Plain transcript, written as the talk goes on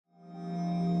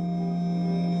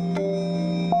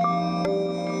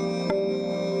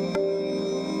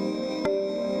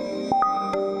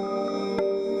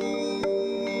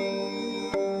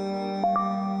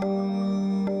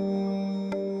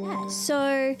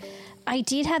I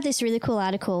did have this really cool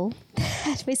article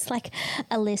that was like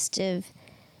a list of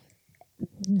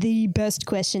the best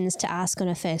questions to ask on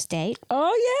a first date.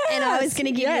 Oh, yeah. And I was going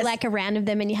to give you like a round of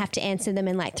them and you have to answer them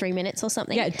in like 3 minutes or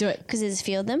something. Yeah, do it. Because there's a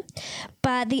few of them.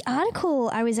 But the article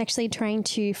I was actually trying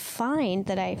to find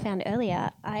that I found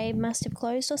earlier, I must have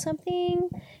closed or something.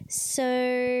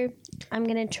 So I'm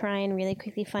going to try and really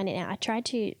quickly find it now. I tried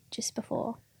to just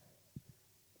before.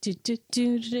 But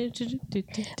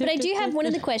I do have one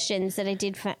of the questions that I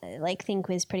did think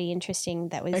was pretty interesting.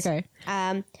 That was okay.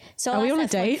 So are we on a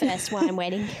date? First, while I'm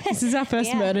waiting. This is our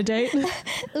first murder date.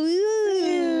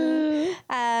 Ooh,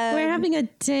 we're having a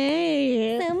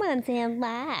date. Someone's in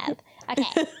love.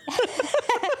 Okay.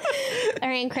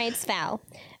 Ariane Crate's foul.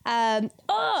 It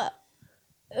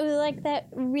was like that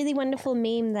really wonderful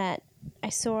meme that I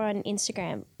saw on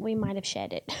Instagram. We might have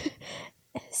shared it.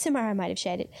 Samara might have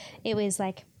shared it. It was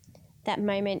like that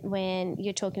moment when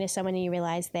you're talking to someone and you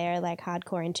realize they're like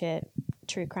hardcore into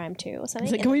true crime too or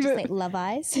something. Like, and just like love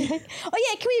eyes. Oh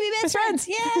yeah, can we be best friends?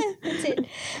 Yeah, that's it.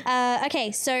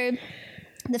 Okay, so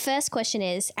the first question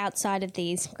is, outside of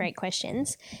these great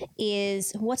questions,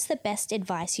 is what's the best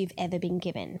advice you've ever been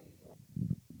given?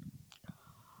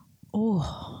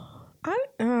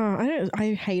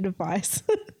 I hate advice.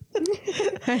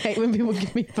 I hate when people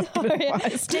give me fucking advice.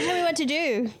 Just tell me what to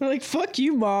do. I'm like, fuck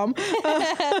you, Mom.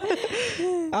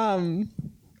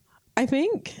 I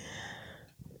think,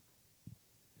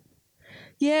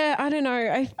 yeah, I don't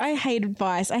know. I hate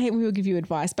advice. I hate when people give you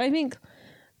advice. But I think,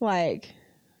 like,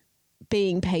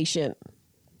 being patient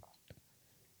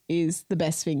is the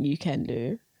best thing you can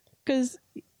do. Because...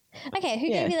 Okay, who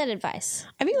gave you that advice?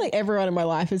 I think like everyone in my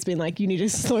life has been like, you need to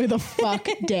slow the fuck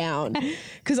down.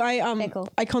 Because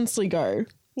I constantly go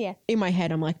in my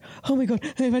head, I'm like, oh my God.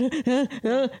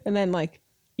 And then like,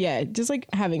 yeah, just like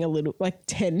having a little like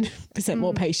 10%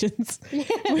 more patience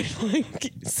would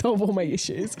like solve all my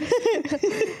issues. No,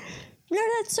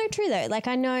 that's so true though. Like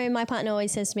I know my partner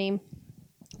always says to me,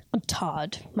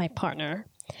 Todd, my partner,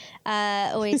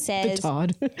 always says,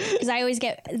 because I always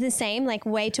get the same, like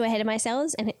way too ahead of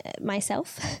myself.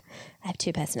 I have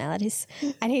two personalities,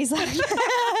 and he's like,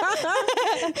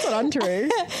 that's not untrue.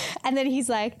 And then he's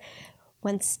like,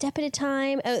 one step at a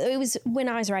time. It was when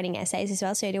I was writing essays as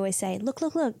well, so he'd always say,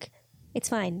 look, it's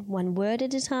fine. One word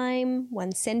at a time,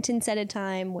 one sentence at a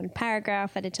time, one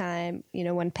paragraph at a time,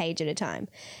 one page at a time,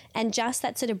 and just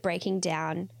that sort of breaking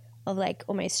down of like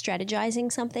almost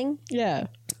strategizing something. Yeah.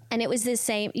 And it was the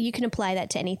same. You can apply that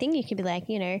to anything. You can be like,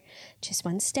 just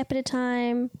one step at a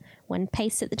time, one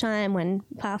pace at the time, one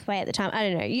pathway at the time. I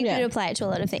don't know. You can apply it to a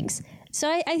lot of things. So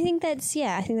I think that's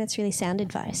really sound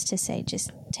advice to say,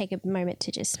 just take a moment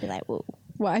to just be like, whoa.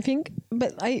 Well, I think,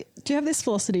 but do you have this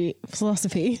philosophy?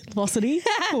 Velocity.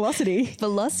 Fast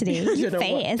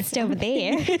over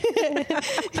there.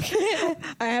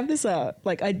 I have this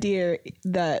like idea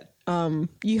that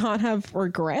you can't have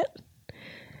regret.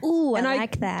 Ooh, and I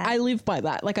like that. I live by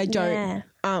that. Like I don't,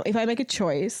 if I make a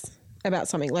choice about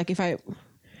something, like if I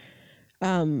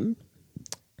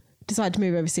decide to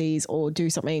move overseas or do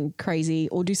something crazy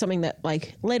or do something that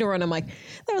like later on I'm like,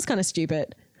 that was kind of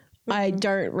stupid. Mm-hmm. I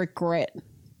don't regret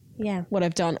what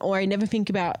I've done, or I never think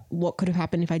about what could have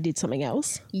happened if I did something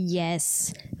else.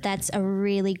 Yes, that's a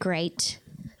really great...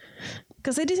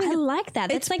 Because I like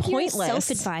that. It's like pointless.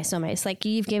 Self-advice almost, like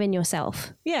you've given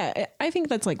yourself. Yeah, I think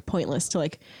that's like pointless to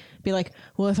like be like,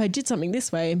 well, if I did something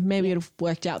this way, maybe it'd have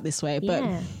worked out this way. But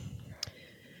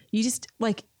you just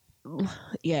like,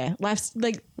 life's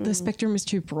like the spectrum is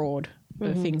too broad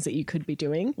of things that you could be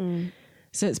doing.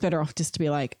 So it's better off just to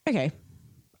be like, okay,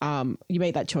 you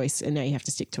made that choice and now you have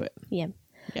to stick to it. Yeah.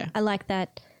 Yeah. I like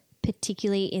that.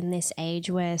 Particularly in this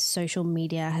age where social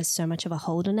media has so much of a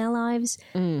hold on our lives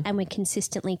and we're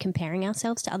consistently comparing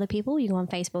ourselves to other people. You go on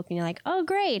Facebook and you're like, oh,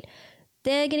 great,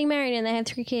 they're getting married and they have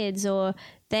 3 kids, or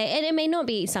it may not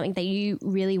be something that you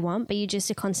really want, but you just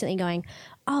are constantly going,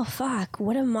 oh, fuck,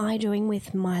 what am I doing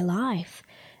with my life?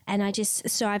 And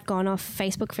I've gone off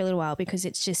Facebook for a little while because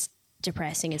it's just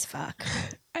depressing as fuck.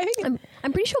 I'm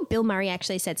pretty sure Bill Murray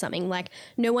actually said something like,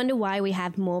 no wonder why we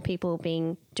have more people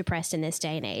being depressed in this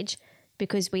day and age,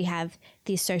 because we have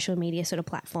these social media sort of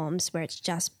platforms where it's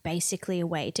just basically a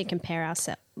way to compare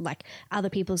ourselves, like other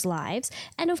people's lives.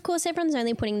 And of course, everyone's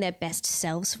only putting their best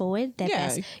selves forward, their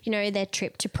best, their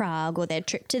trip to Prague or their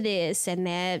trip to this and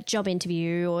their job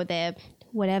interview or their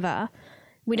whatever.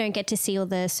 We don't get to see all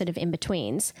the sort of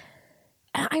in-betweens.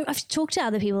 I've talked to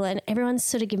other people and everyone's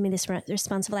sort of given me this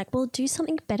response of like, well, do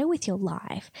something better with your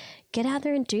life. Get out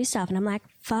there and do stuff. And I'm like,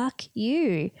 fuck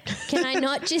you. Can I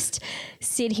not just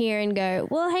sit here and go,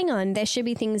 well, hang on, there should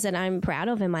be things that I'm proud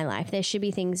of in my life. There should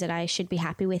be things that I should be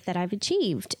happy with that I've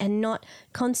achieved, and not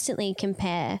constantly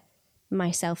compare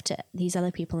myself to these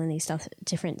other people and these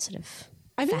different sort of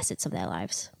facets of their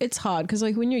lives. It's hard because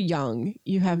like when you're young,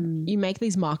 you make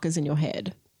these markers in your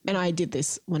head. And I did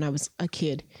this when I was a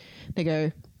kid. They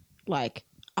go like,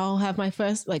 I'll have my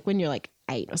first, like when you're like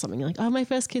 8 or something, you're like, I'll have my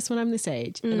first kiss when I'm this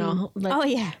age. And I'll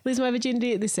like lose my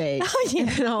virginity at this age. And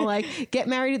then I'll like get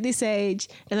married at this age,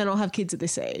 and then I'll have kids at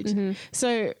this age.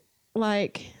 So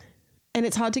like, and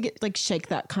it's hard to get like shake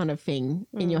that kind of thing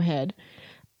in your head,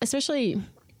 especially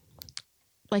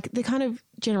like the kind of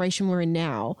generation we're in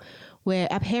now, where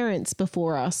our parents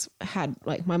before us had,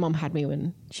 like my mom had me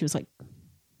when she was like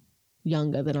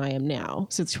younger than I am now.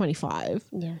 So it's 25.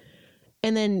 Yeah.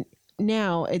 And then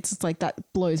now it's like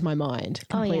that blows my mind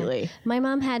completely. Oh, yeah. My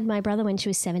mom had my brother when she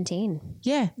was 17.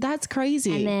 Yeah, that's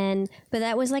crazy. And then, but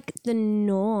that was like the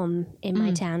norm in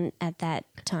my town at that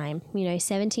time. You know,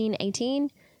 17,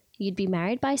 18, you'd be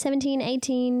married by 17,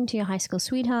 18 to your high school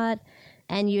sweetheart,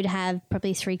 and you'd have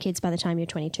probably 3 kids by the time you're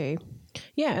 22.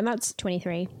 Yeah, and that's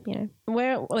 23, you know.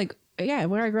 Where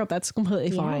I grew up, that's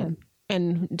completely fine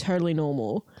and totally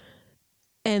normal.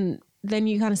 And then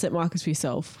you kind of set markers for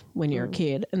yourself when you're a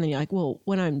kid, and then you're like, well,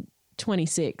 when I'm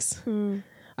 26,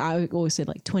 I always said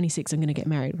like 26, I'm going to get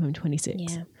married when I'm 26.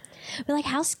 Yeah. But like,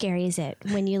 how scary is it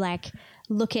when you like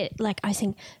look at, like, I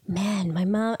think, man, my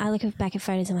mom, I look back at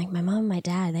photos and like my mom and my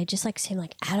dad, they just like seem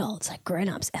like adults, like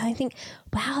grown-ups. And I think,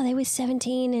 wow, they were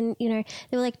 17 and, you know,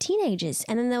 they were like teenagers,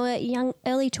 and then they were young,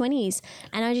 early 20s.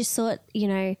 And I just thought, you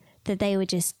know, that they were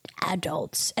just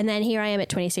adults. And then here I am at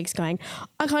 26 going,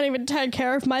 I can't even take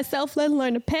care of myself, let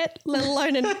alone a pet, let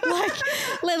alone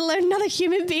let alone another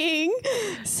human being.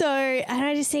 So, and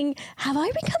I just think, have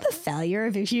I become a failure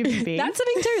of a human being? That's the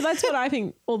thing too. That's what I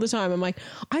think all the time. I'm like,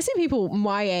 I see people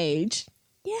my age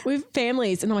with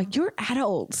families, and I'm like, you're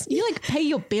adults. You like pay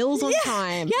your bills on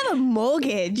time. You have a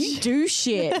mortgage. You do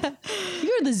shit. You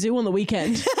go to the zoo on the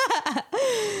weekend.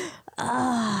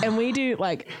 And we do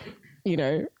like, you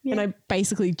know, and I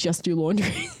basically just do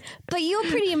laundry. But you're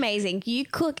pretty amazing. You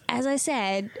cook, as I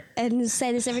said, and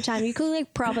say this every time, you cook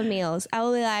like proper meals. I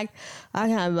will be like, I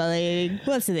can't believe,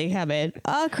 what's the thing coming?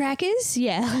 Oh, crackers?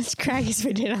 Yeah, let's crackers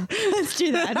for dinner. Let's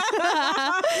do that.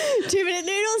 2-minute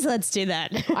noodles? Let's do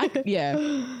that. I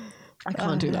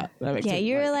can't do that.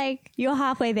 You're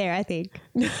halfway there, I think.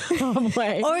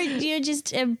 Halfway. Or you're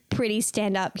just a pretty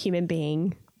stand-up human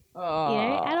being. You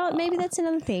know, adult, maybe that's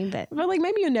another thing, but like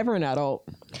maybe you're never an adult.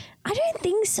 I don't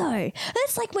think so.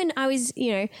 That's like when I was,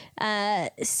 you know,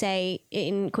 say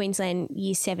in Queensland,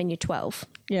 year 7, year 12.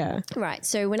 Yeah. Right.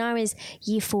 So when I was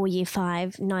year 4, year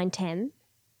 5, 9, 10,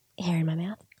 hair in my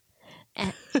mouth.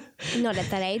 Not at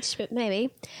that age, but maybe.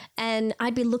 And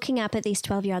I'd be looking up at these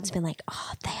 12-year-olds and being like,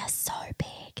 oh, they are so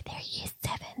big. They're year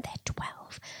 7, they're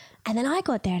 12. And then I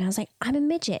got there and I was like, I'm a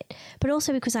midget. But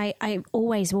also because I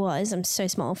always was. I'm so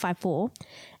small, 5'4".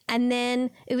 And then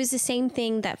it was the same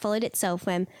thing that followed itself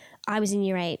when I was in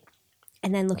year 8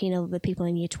 and then looking at all the people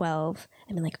in year 12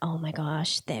 and being like, oh my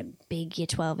gosh, they're big year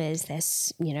 12ers.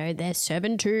 They're, you know, they're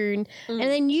 17. And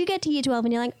then you get to year 12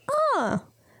 and you're like, oh,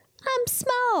 I'm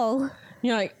small.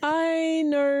 You're like, I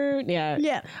know. Yeah.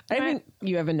 Yeah. I don't think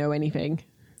you ever know anything.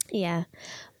 Yeah.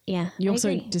 Yeah. You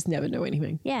also just never know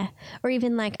anything. Yeah. Or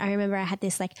even like, I remember I had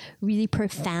this like really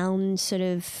profound sort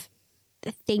of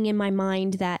thing in my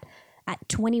mind that at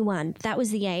 21, that was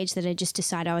the age that I just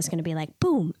decided I was going to be like,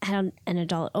 boom, an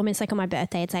adult. Almost like on my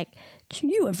birthday, it's like,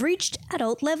 you have reached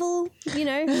adult level, you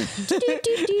know.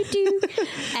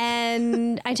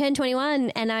 And I turned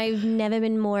 21 and I've never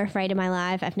been more afraid in my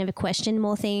life. I've never questioned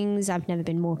more things. I've never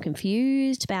been more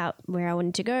confused about where I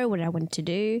wanted to go, what I wanted to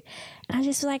do. And I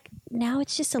just like, now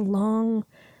it's just a long,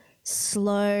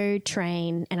 slow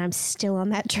train and I'm still on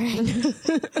that train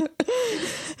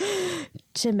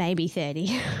to maybe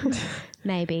 30.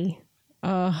 Maybe.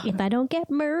 If I don't get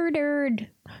murdered.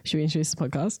 Should we introduce the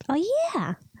podcast? Oh,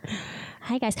 yeah.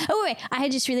 Hi, guys. Oh, wait. I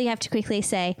just really have to quickly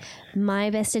say my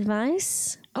best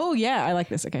advice. Oh, yeah. I like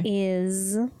this. Okay.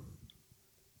 Is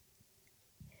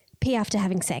pee after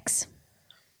having sex.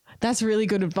 That's really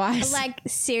good advice. Like,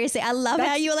 seriously, I love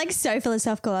how you were like so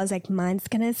philosophical. I was like, mine's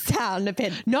going to sound a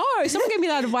bit. No, someone gave me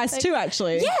that advice too,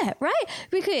 actually. Yeah, right?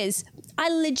 Because I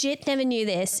legit never knew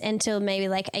this until maybe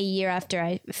like a year after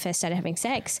I first started having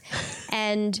sex.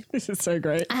 And this is so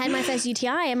great. I had my first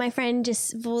UTI and my friend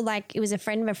just, well, like, it was a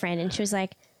friend of a friend and she was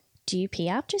like, do you pee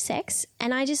after sex?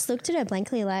 And I just looked at her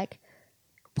blankly like,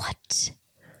 what?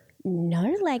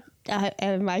 no, like,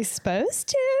 am I supposed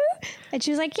to? And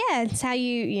she was like, yeah, it's how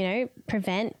you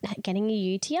prevent getting a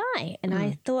UTI. And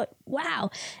I thought, wow.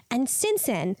 And since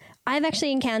then, I've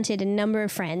actually encountered a number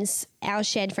of friends, our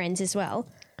shared friends as well,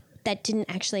 that didn't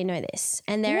actually know this.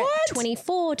 And they're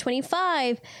 24,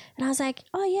 25. And I was like,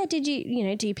 oh, yeah, do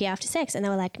you pee after sex? And they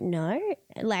were like, no.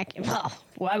 Like, oh,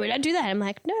 why would I do that? I'm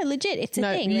like, no, legit, it's a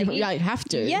thing. You have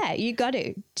to. Yeah, you got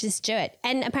to. Just do it.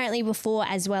 And apparently before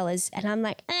as well as, and I'm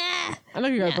like, I'm not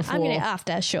going to go before. I'm going to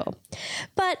after, sure.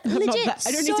 But legit,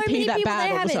 I don't need to pee that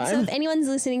bad all the time. So if anyone's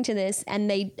listening to this and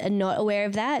they are not aware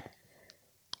of that,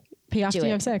 pee after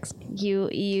you have sex. You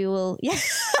will, yeah.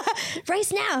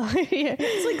 Race now.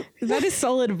 It's like, that is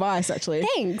solid advice, actually.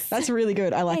 Thanks. That's really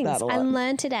good. I like that a lot. I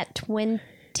learned it at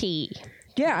 20.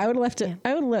 Yeah, I would have left it. Yeah.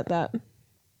 I would have let that.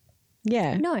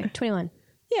 Yeah. No, 21.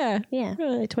 Yeah. Yeah.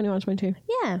 21, 22.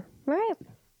 Yeah, right.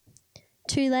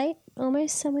 Too late,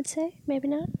 almost, some would say. Maybe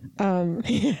not.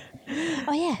 Yeah.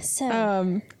 Oh, yeah, so.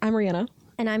 I'm Rihanna.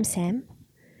 And I'm Sam.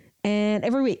 And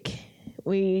every week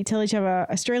we tell each other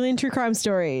Australian true crime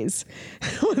stories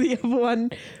while the other one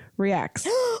reacts.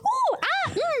 Ooh,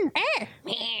 that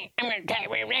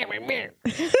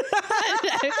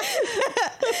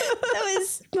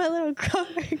was my little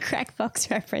crack box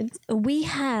reference. We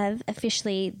have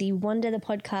officially the Wonder the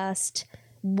Podcast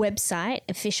website,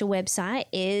 official website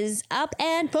is up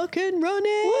and fucking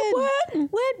running.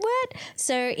 What?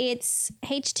 So it's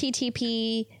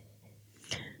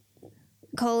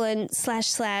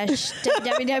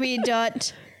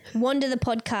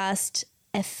http://www.wonderthepodcast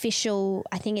official,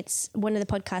 I think it's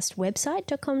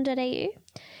wonderthepodcastwebsite.com.au.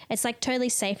 It's like totally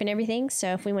safe and everything.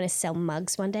 So if we want to sell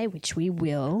mugs one day, which we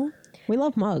will. We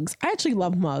love mugs. I actually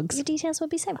love mugs. Your details will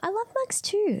be safe. I love mugs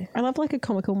too. I love like a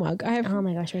comical mug. Oh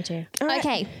my gosh, me too.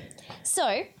 Okay,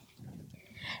 so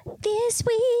this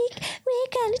week we're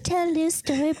going to tell a little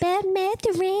story about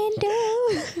Martha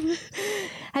Randall.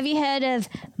 Have you heard of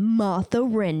Martha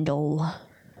Randall?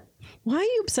 Why are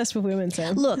you obsessed with women,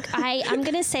 Sam? Look, I'm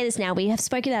going to say this now. We have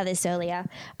spoken about this earlier.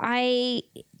 I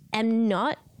am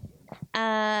not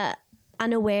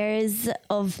unawares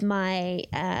of my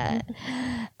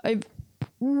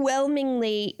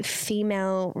overwhelmingly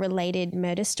female-related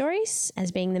murder stories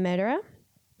as being the murderer.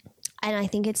 And I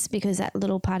think it's because that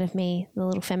little part of me, the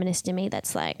little feminist in me,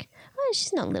 that's like, oh,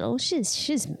 she's not little.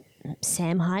 She's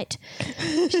Sam height.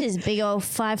 She's a big old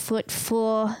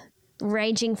 5'4"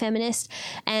 raging feminist.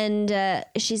 And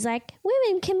she's like,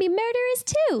 women can be murderers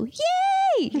too.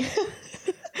 Yay!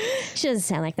 She doesn't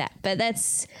sound like that, but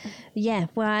that's, yeah,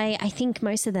 why I think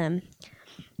most of them.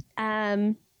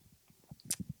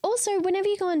 Also, whenever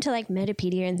you go into like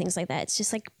Murderpedia and things like that, it's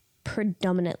just like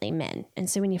predominantly men. And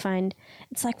so when you find,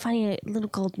 it's like finding a little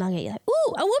gold nugget, you're like,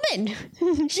 ooh, a woman.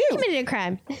 She committed a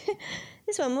crime.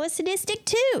 This one was sadistic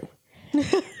too.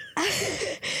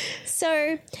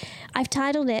 So I've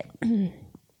titled it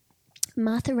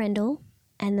Martha Randall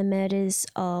and the Murders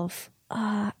of,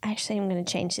 actually I'm going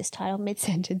to change this title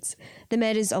mid-sentence. The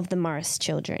Murders of the Morris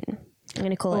Children. I'm going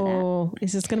to call it that. Oh,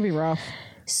 is this going to be rough?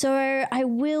 So I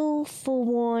will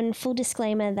forewarn, full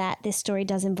disclaimer that this story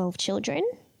does involve children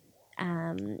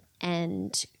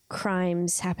and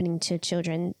crimes happening to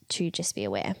children, to just be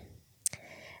aware.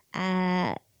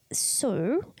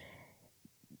 So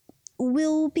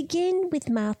we'll begin with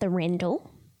Martha Randall,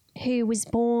 who was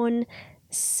born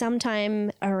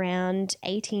sometime around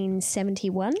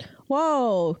 1871.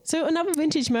 Whoa. So another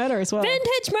vintage murder as well.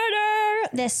 Vintage murder!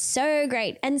 They're so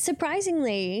great. And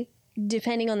surprisingly,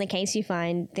 depending on the case you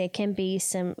find, there can be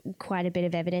quite a bit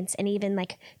of evidence, and even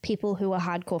like people who are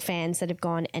hardcore fans that have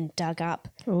gone and dug up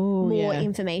more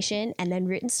information and then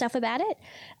written stuff about it.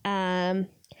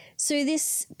 So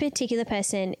this particular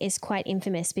person is quite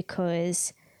infamous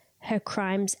because her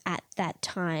crimes at that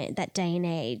time, that day and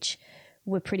age,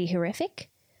 were pretty horrific.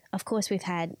 Of course, we've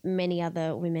had many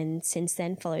other women since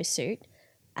then follow suit.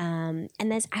 And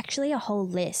there's actually a whole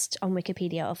list on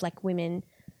Wikipedia of like women,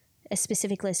 a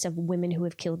specific list of women who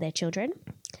have killed their children,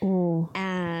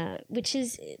 which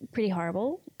is pretty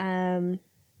horrible. But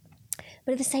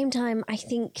at the same time, I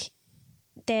think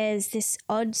there's this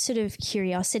odd sort of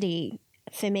curiosity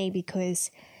for me because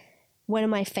one of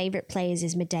my favorite plays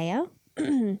is Medea,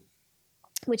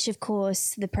 which of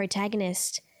course the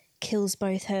protagonist kills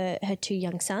both her two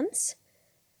young sons,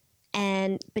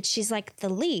 but she's like the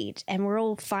lead, and we're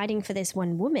all fighting for this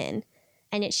one woman.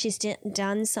 And yet she's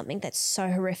done something that's so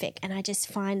horrific. And I just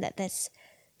find that that's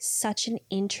such an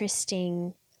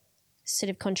interesting sort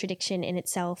of contradiction in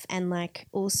itself. And like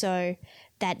also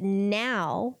that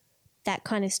now that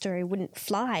kind of story wouldn't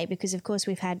fly because, of course,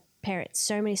 we've had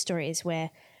so many stories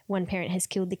where one parent has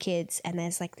killed the kids and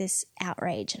there's like this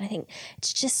outrage. And I think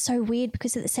it's just so weird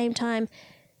because at the same time,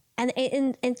 and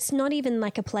it's not even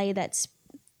like a play that's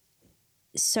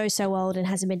so old and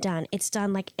hasn't been done. It's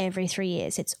done like every 3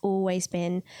 years. It's always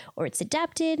been, or it's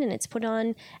adapted and it's put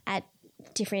on at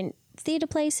different theatre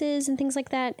places and things like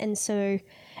that. And so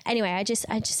anyway, I just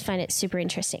find it super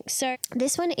interesting. So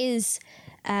this one is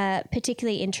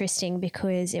particularly interesting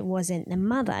because it wasn't the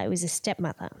mother, it was a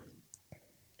stepmother.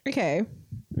 Okay.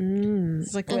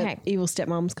 It's like where evil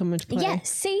stepmoms come into play. Yeah,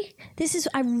 see, this is,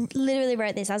 I literally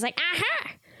wrote this. I was like,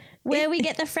 aha, where we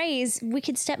get the phrase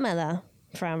wicked stepmother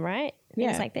from, right?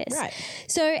 Things like this. Right.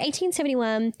 So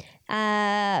 1871,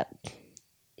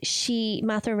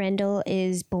 Martha Rendell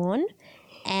is born,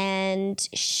 and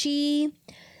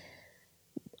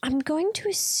I'm going to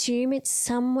assume it's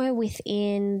somewhere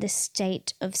within the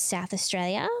state of South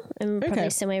Australia and probably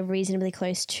somewhere reasonably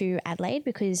close to Adelaide,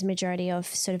 because majority of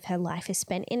sort of her life is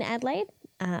spent in Adelaide,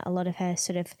 a lot of her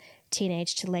sort of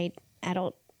teenage to late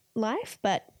adult life,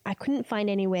 but I couldn't find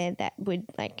anywhere that would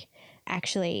like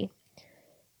actually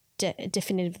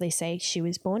definitively say she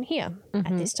was born here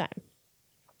at this time.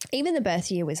 Even the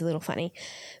birth year was a little funny.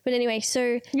 But anyway,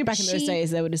 so you're back in those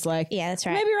days, they were just like, yeah, that's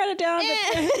right. Maybe write it down.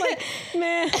 But like,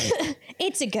 meh.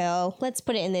 It's a girl. Let's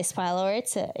put it in this pile, or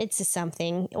it's a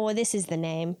something, or this is the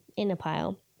name in a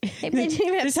pile. They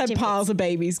just had piles of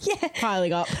babies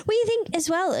piling up. Well, you think as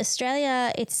well,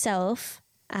 Australia itself,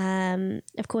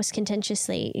 of course,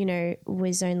 contentiously, you know,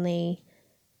 was only,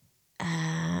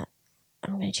 I'm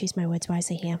going to choose my words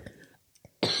wisely here.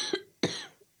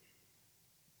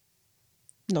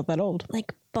 Not that old.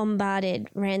 Like bombarded,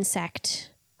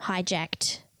 ransacked,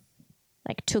 hijacked,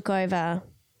 like took over.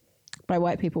 By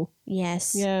white people.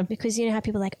 Yes. Yeah. Because you know how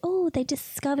people are like, oh, they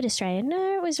discovered Australia.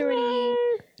 No, it was already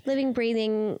living,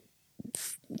 breathing,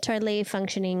 totally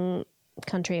functioning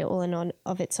country all in on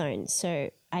of its own. So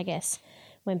I guess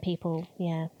when people,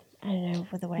 I don't know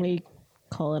what the word. We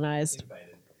colonized.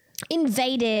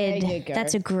 Invaded. There you go.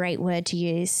 That's a great word to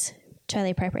use.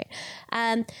 Totally appropriate.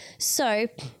 So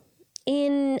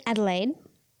in Adelaide,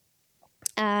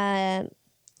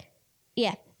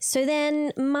 so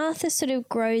then Martha sort of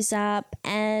grows up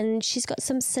and she's got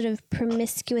some sort of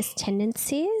promiscuous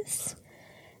tendencies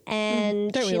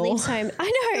and she leaves home.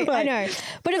 I know.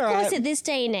 But of course at this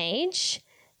day and age,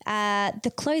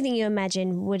 the clothing you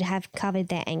imagine would have covered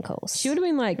their ankles. She would have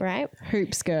been like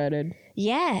hoop skirted.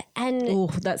 Yeah. And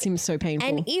that seems so painful.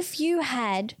 And if you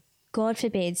had, God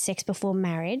forbid, sex before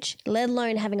marriage, let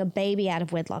alone having a baby out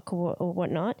of wedlock or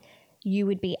whatnot, you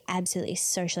would be absolutely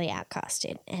socially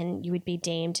outcasted and you would be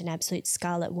deemed an absolute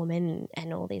scarlet woman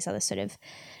and all these other sort of,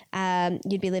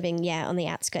 you'd be living, on the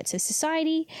outskirts of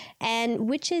society, and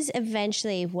which is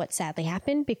eventually what sadly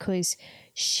happened because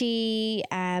she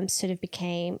sort of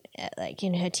became, like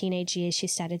in her teenage years, she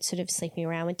started sort of sleeping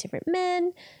around with different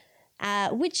men,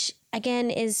 which again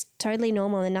is totally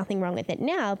normal and nothing wrong with it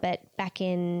now, but back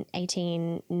in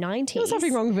 1890s. There was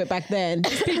nothing wrong with it back then.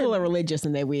 People are religious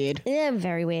and they're weird. Yeah,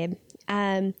 very weird.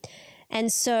 And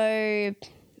so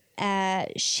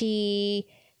she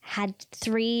had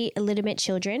 3 illegitimate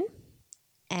children,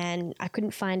 and I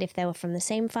couldn't find if they were from the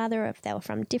same father or if they were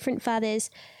from different fathers.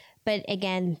 But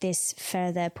again, this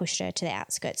further pushed her to the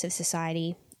outskirts of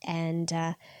society, and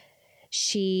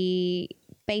she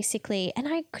basically, and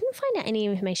I couldn't find out any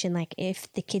information like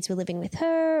if the kids were living with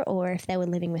her or if they were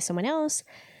living with someone else,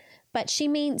 but she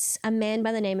meets a man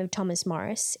by the name of Thomas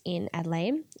Morris in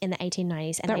Adelaide in the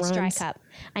 1890s, and they strike up.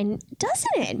 Doesn't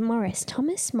it?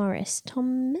 Thomas Morris,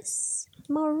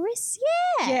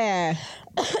 yeah.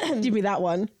 Give me that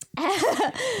one.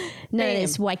 No,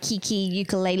 it's Waikiki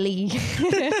ukulele.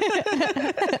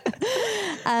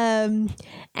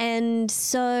 And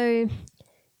so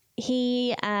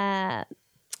he,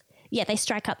 they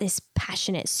strike up this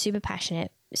passionate, super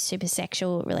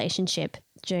sexual relationship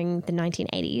during the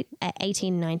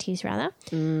 1890s rather.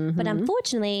 Mm-hmm. But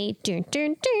unfortunately,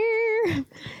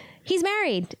 he's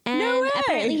married and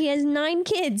apparently he has 9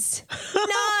 kids.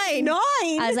 9!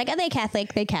 I was like, are they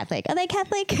Catholic? They're Catholic. Are they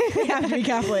Catholic? They have to be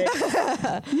Catholic.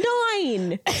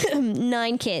 9!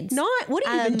 9 kids. 9? What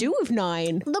do you even do with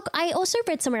 9? Look, I also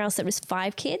read somewhere else that it was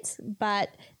 5 kids,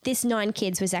 but this 9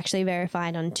 kids was actually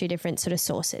verified on 2 different sort of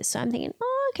sources. So I'm thinking,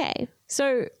 okay.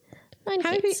 So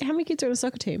how many kids are on a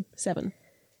soccer team? 7?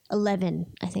 11,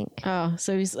 I think. Oh,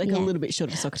 so he's like a little bit short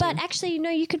of a soccer team. But actually, no,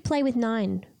 you could play with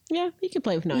 9. Yeah, you could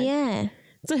play with 9. Yeah.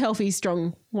 It's a healthy,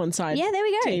 strong one-side team. Yeah, there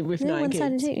we go. Team with 9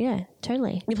 kids. Team. Yeah,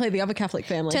 totally. You play the other Catholic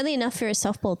family. Totally enough for a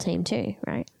softball team too,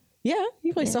 right? Yeah,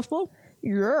 you play softball.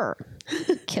 Yeah.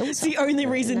 It's the only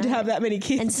reason to have that many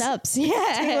kids. And subs.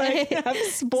 Yeah. to have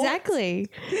sport. Exactly.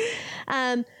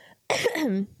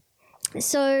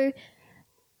 So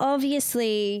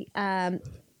obviously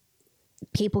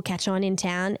people catch on in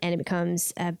town and it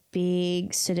becomes a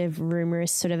big sort of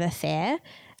rumorous sort of affair.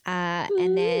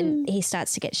 And then he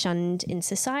starts to get shunned in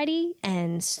society,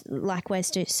 and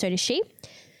likewise so does she.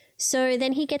 So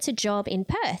then he gets a job in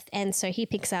Perth, and so he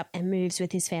picks up and moves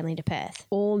with his family to Perth.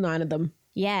 All 9 of them.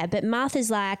 Yeah, but Martha's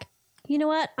like, you know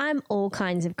what? I'm all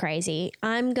kinds of crazy.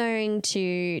 I'm going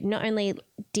to not only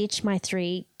ditch my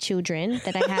 3 children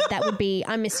that I have that would be,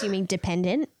 I'm assuming,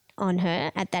 dependent on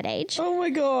her at that age. Oh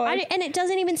my God. And it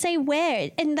doesn't even say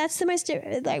where. And that's the most,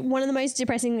 like, one of the most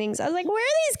depressing things. I was like, where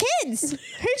are these kids?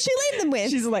 Who'd she leave them with?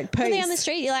 She's like, Are they peace. on the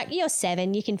street? You're like, you're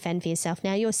 7. You can fend for yourself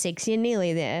now. You're 6. You're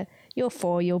nearly there. You're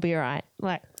 4. You'll be all right.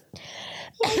 Like,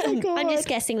 Oh my God. I'm just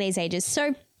guessing these ages.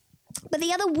 So, but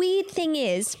the other weird thing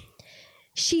is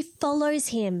she follows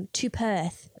him to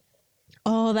Perth.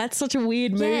 Oh, that's such a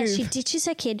weird move. Yeah, she ditches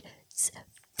her kid,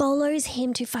 follows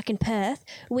him to fucking Perth,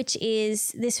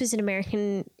 this was an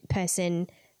American person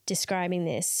describing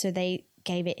this. So they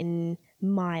gave it in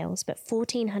miles, but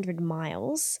 1,400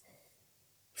 miles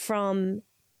from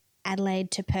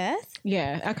Adelaide to Perth.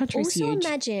 Yeah, our country's Also huge.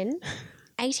 imagine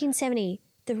 1870,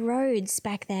 the roads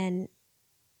back then,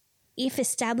 if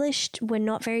established, were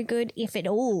not very good, if at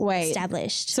all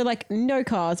established. So like no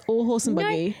cars, all horse and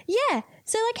buggy. Yeah.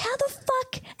 So like how the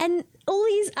fuck? And all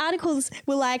these articles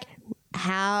were like,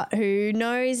 who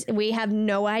knows? We have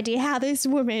no idea how this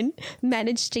woman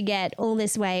managed to get all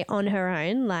this way on her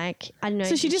own. Like, I don't know.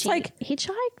 So she just like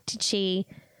hitchhiked?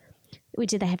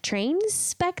 Did they have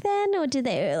trains back then, or did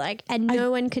they like? And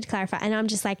no one could clarify. And I'm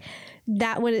just like,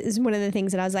 that was one of the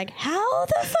things that I was like, how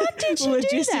the fuck did she do that?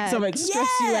 logistics of it stress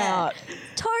you out.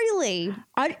 Totally.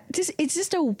 It's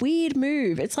just a weird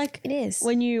move. It's like It is.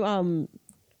 when you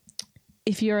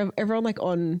if you're ever on like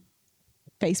on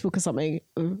Facebook or something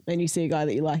and you see a guy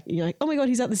that you like, and you're like, oh my God,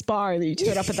 he's at this bar, and then you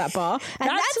turn up at that bar. And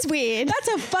that's weird. That's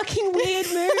a fucking weird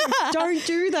move. Don't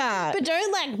do that. But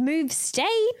don't like move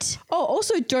state. Oh,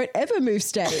 also don't ever move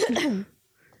state.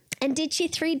 And did she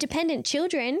 3 dependent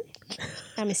children?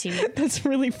 I'm assuming. That's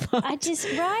really fun.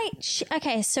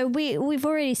 Okay, so we've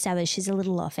already established she's a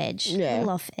little off edge. Yeah. A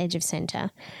little off edge of center.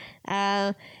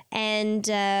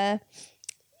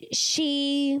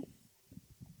 She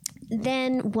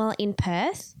then, while in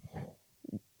Perth,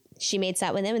 she meets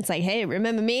up with them. It's like, hey,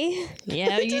 remember me?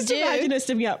 Yeah, you Just do. imagine her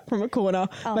stepping up from a corner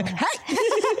like, hey, I'm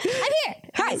here.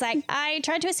 I was like, I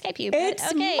tried to escape you, but it's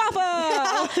okay.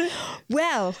 Mother.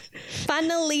 Well,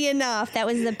 funnily enough, that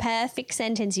was the perfect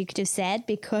sentence you could have said,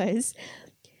 because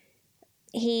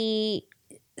he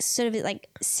sort of like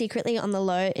secretly on the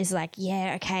low is like,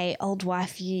 yeah, okay, old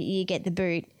wife, you get the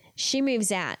boot. She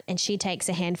moves out and she takes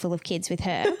a handful of kids with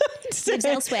her, lives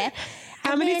elsewhere.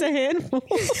 How many's a handful?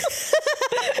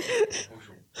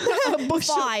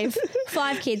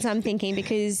 Five kids, I'm thinking,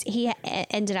 because he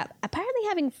ended up apparently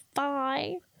having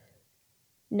 5.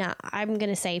 No, I'm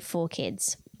going to say 4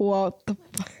 kids. What the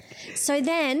fuck? So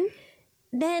then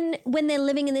when they're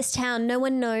living in this town, no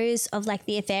one knows of like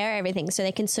the affair or everything, so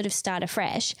they can sort of start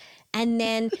afresh. And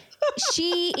then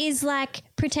she is like,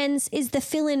 pretends is the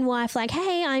fill-in wife, like,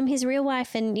 hey, I'm his real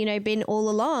wife, and, you know, been all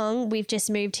along. We've just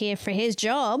moved here for his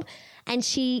job. And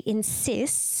she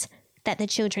insists that the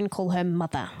children call her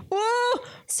mother. Oh,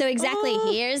 So exactly,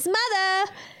 here's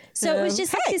mother. So it was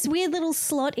just like this weird little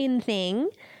slot-in thing.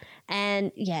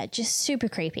 And yeah, just super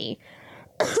creepy.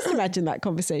 just imagine that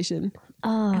conversation.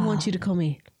 I want you to call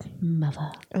me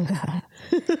Mother. Martha?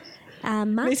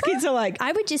 These kids are like,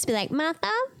 I would just be like, Martha.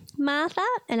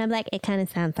 And I'm like, it kind of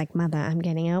sounds like mother. I'm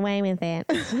getting away with it.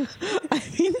 I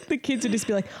think the kids would just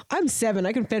be like, I'm 7.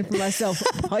 I can fend for myself.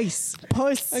 Post.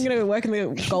 I'm going to go work in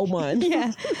the gold mine.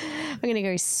 Yeah. I'm going to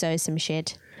go sow some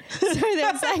shit. So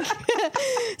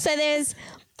there's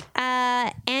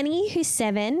Annie, who's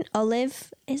 7.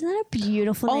 Olive, isn't that a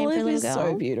beautiful name for a Olive little is girl?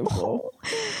 so beautiful.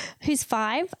 Who's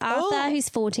 5, Arthur, who's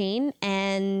 14,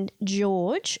 and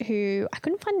George, who I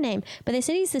couldn't find a name, but they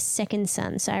said he's the second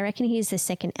son, so I reckon he's the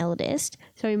second eldest.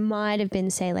 So he might have been,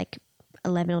 say, like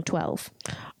 11 or 12.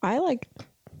 I like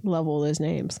love all those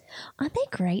names. Aren't they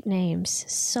great names?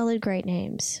 Solid great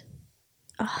names.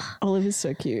 Olive is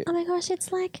so cute. Oh my gosh,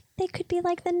 it's like they could be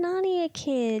like the Narnia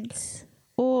kids.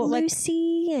 Or like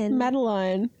Lucy and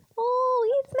Madeline.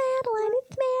 oh, it's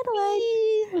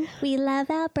Madeline. We love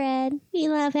our bread. We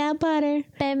love our butter.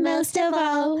 But most of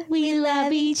all, we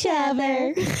love each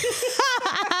other.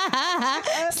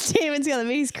 Steven's got the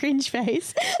biggest cringe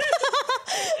face.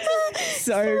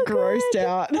 So grossed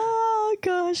out. Oh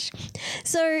gosh.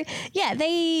 So yeah,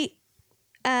 they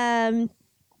were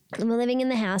living in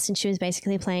the house, and she was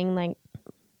basically playing like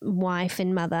wife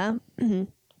and mother.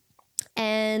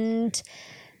 And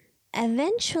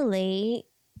eventually,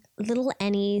 little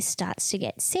Annie starts to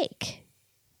get sick.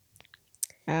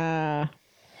 Yeah.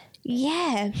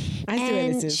 I see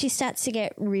where this is. She starts to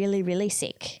get really, really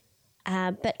sick.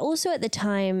 But also at the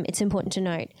time, it's important to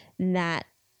note that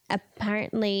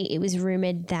apparently it was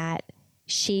rumored that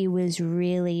she was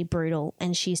really brutal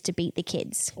and she used to beat the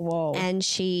kids. Whoa. And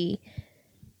she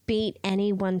beat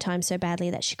Annie one time so badly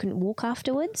that she couldn't walk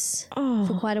afterwards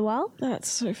for quite a while. That's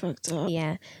so fucked up.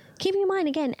 Yeah. Keeping in mind,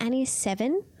 again, Annie's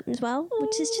 7 as well,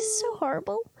 which is just so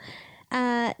horrible.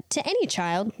 To any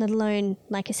child, let alone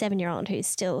like a 7-year-old who's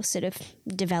still sort of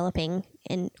developing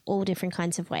in all different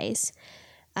kinds of ways.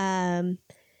 And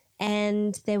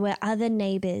there were other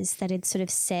neighbours that had sort of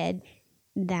said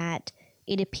that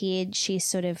it appeared she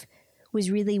sort of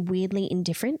was really weirdly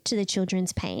indifferent to the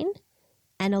children's pain.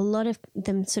 And a lot of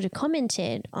them sort of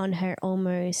commented on her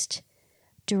almost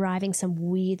deriving some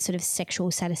weird sort of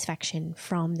sexual satisfaction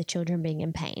from the children being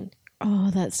in pain. Oh,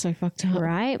 that's so fucked up.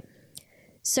 Right?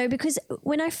 So because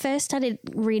when I first started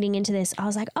reading into this, I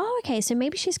was like, oh, okay, so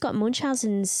maybe she's got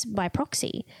Munchausen's by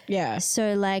proxy. Yeah.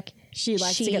 So like She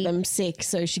likes to get them sick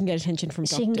so she can get attention from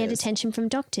doctors. She can get attention from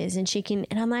doctors and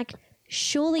I'm like,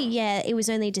 surely, yeah, it was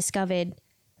only discovered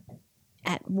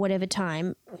at whatever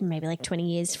time, maybe like 20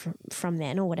 years from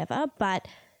then or whatever, but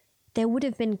there would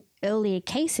have been earlier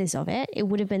cases of it. It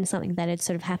would have been something that had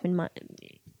sort of happened,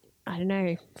 I don't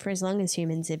know, for as long as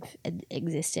humans have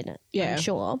existed, I'm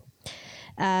sure.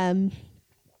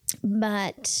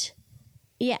 But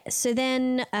yeah, so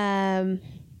then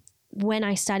when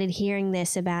I started hearing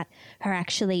this about her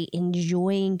actually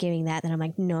enjoying giving that, then I'm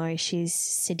like, no, she's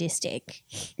sadistic.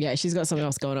 Yeah, she's got something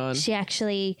else going on. She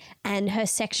actually, and her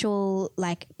sexual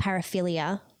like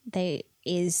paraphilia,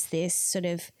 is this sort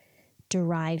of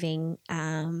deriving,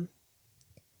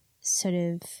 sort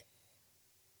of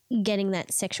getting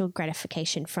that sexual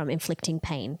gratification from inflicting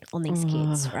pain on these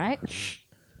kids, right?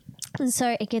 And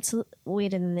so it gets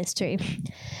weirder than this too.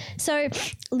 So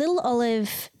little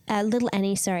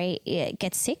Annie,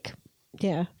 gets sick.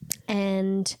 Yeah.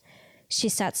 And she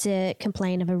starts to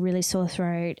complain of a really sore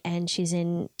throat and she's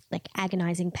in like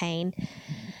agonizing pain.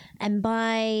 And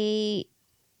by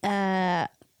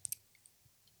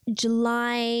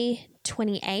July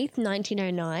 28th,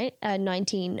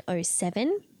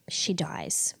 1907, she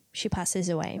dies. She passes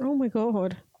away. Oh my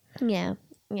God. Yeah.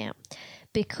 Yeah.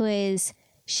 Because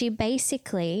she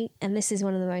basically, and this is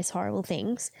one of the most horrible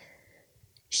things,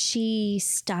 she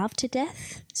starved to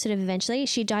death, sort of eventually.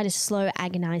 She died a slow,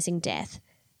 agonizing death,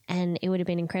 and it would have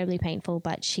been incredibly painful,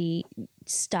 but she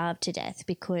starved to death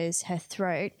because her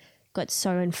throat got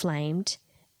so inflamed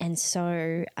and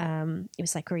so it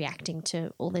was like reacting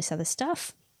to all this other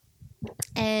stuff.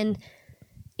 And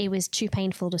it was too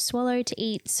painful to swallow, to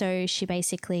eat, so she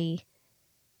basically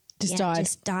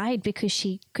just died because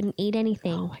she couldn't eat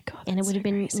anything. Oh my God. And it would have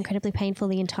been incredibly painful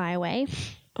the entire way.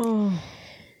 Oh.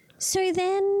 So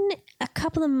then a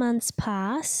couple of months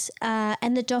pass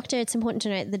and the doctor, it's important to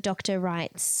note, the doctor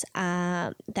writes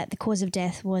that the cause of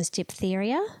death was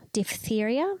diphtheria,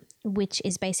 which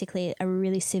is basically a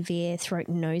really severe throat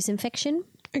and nose infection.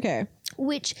 Okay.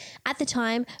 Which at the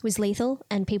time was lethal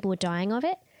and people were dying of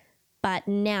it. But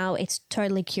now it's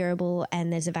totally curable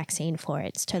and there's a vaccine for it.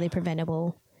 It's totally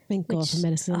preventable. Thank God for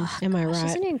medicine. Am I right?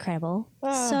 Isn't it incredible?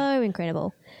 So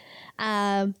incredible.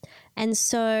 And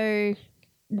so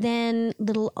then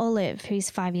little Olive, who's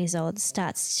 5 years old,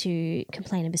 starts to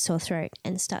complain of a sore throat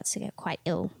and starts to get quite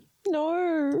ill.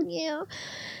 No. Yeah.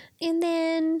 And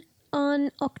then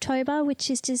on October,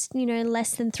 which is just,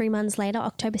 less than 3 months later,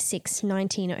 October 6,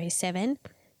 1907,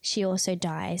 she also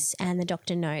dies. And the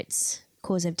doctor notes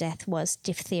cause of death was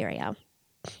diphtheria.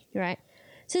 Right?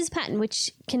 So this pattern,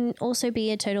 which can also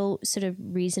be a total sort of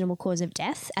reasonable cause of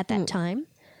death at that time.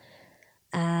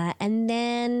 And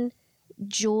then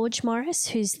George Morris,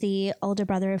 who's the older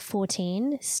brother of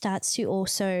 14, starts to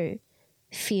also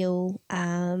feel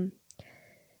a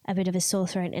bit of a sore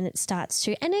throat, and it starts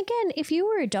to, and again, if you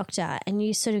were a doctor and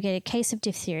you sort of get a case of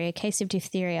diphtheria,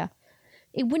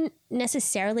 it wouldn't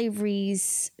necessarily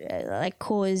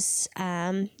cause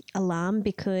alarm,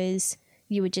 because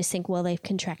you would just think, well, they've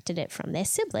contracted it from their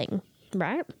sibling,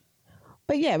 right?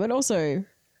 But also,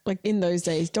 like in those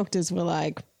days, doctors were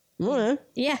like,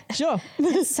 yeah, sure.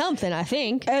 It's something, I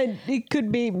think. And it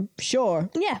could be, sure.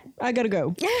 Yeah. I gotta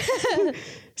go.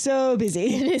 So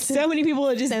busy. So many people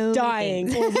are just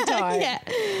dying all the time. Yeah.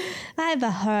 I have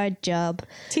a hard job.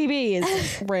 TB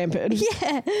is rampant.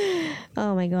 Yeah.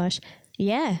 Oh my gosh.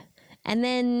 Yeah. And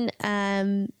then,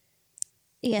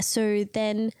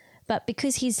 but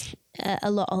because he's a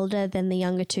lot older than the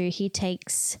younger two, he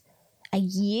takes a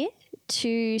year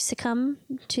to succumb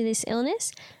to this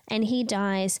illness, and he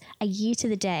dies a year to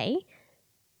the day,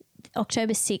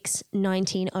 October 6,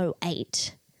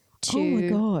 1908, to Oh my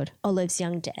God. Olive's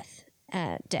young death.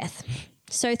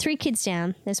 So 3 kids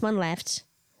down. There's one left.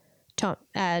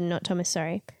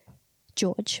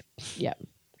 George. Yeah.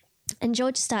 And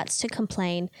George starts to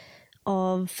complain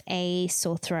of a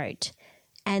sore throat.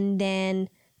 And then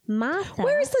Martha...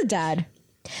 Where is the dad?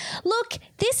 Look,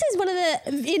 this is one of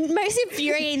the most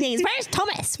infuriating things. Where's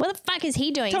Thomas? What the fuck is he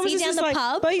doing? Thomas is he down just the like,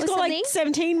 pub but he's or got something? like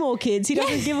 17 more kids. He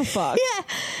doesn't give a fuck. Yeah.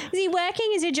 Is he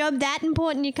working? Is your job that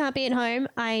important you can't be at home?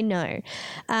 I know.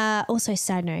 Also,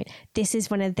 side note, this is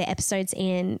one of the episodes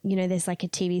in, there's like a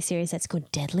TV series that's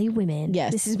called Deadly Women.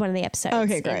 Yes. This is one of the episodes.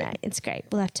 Okay, great. in that. It's great.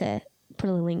 We'll have to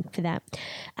put a link for that.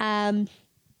 And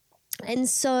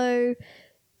so...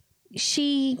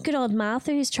 good old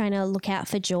Martha, who's trying to look out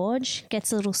for George,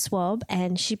 gets a little swab,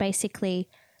 and she basically,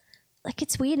 like,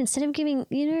 it's weird. Instead of giving,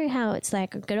 how it's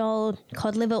like a good old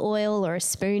cod liver oil or a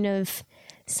spoon of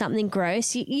something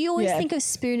gross, you always think of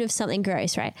spoon of something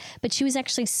gross, right? But she was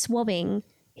actually swabbing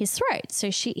his throat. So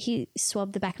he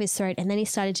swabbed the back of his throat, and then he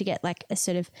started to get like a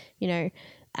sort of,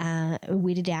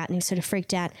 weirded out, and he was sort of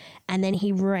freaked out. And then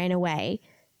he ran away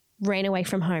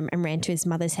from home and ran to his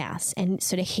mother's house and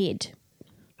sort of hid.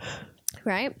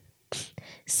 Right?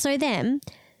 So then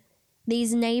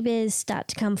these neighbors start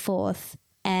to come forth,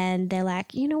 and they're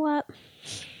like, you know what?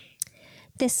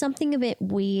 There's something a bit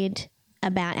weird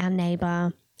about our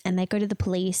neighbor. And they go to the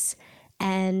police,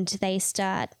 and they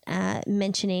start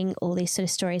mentioning all these sort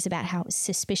of stories about how it's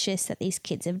suspicious that these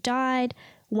kids have died.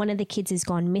 One of the kids has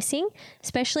gone missing,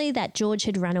 especially that George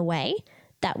had run away.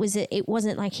 It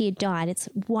wasn't like he had died. It's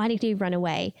why did he run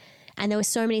away? And there were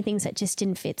so many things that just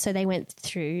didn't fit. So they went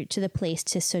through to the police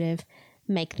to sort of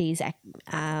make these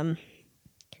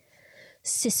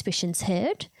suspicions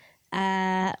heard.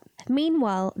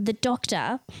 Meanwhile, the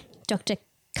Dr.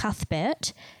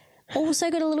 Cuthbert,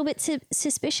 also got a little bit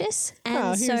suspicious.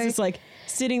 And he was just like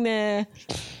sitting there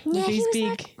with these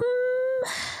big...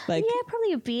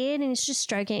 probably a beard, and he's just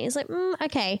stroking it. He's like,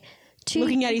 okay.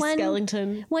 Looking at his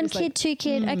skeleton. One kid, like, 2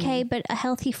 kid, okay, but a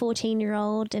healthy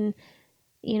 14-year-old, and...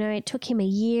 it took him a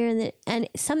year and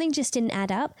something just didn't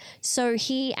add up. So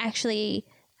he actually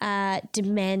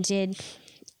demanded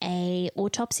a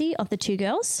autopsy of the 2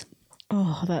 girls.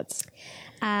 Oh, that's...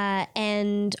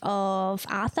 and of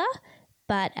Arthur,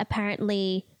 but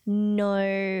apparently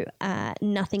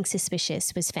nothing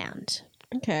suspicious was found.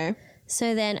 Okay.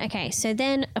 So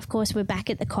then, of course, we're back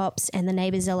at the cops, and the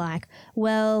neighbours are like,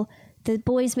 well, the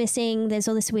boy's missing. There's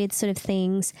all this weird sort of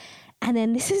things. And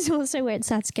then this is also where it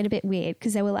starts to get a bit weird,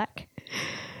 because they were like,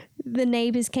 the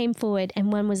neighbours came forward,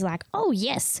 and one was like, oh,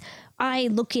 yes, I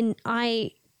looked in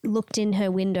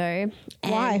her window.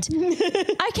 And why?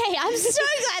 Okay, I'm so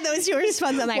glad that was your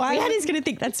response. I'm like, Rihanna's going to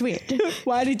think that's weird.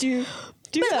 Why did you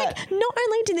do that? Like, not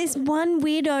only did this one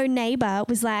weirdo neighbour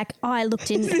was like, oh, I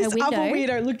looked in her window. This other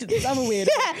weirdo looked at this other weirdo.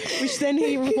 Yeah. Which then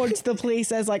he reported to the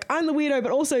police as like, I'm the weirdo,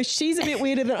 but also she's a bit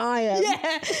weirder than I am.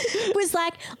 Yeah. Was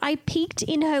like, I peeked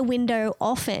in her window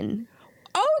often.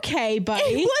 Okay, buddy.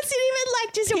 It wasn't even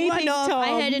like just a one-off. Tom.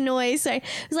 I heard a noise. So it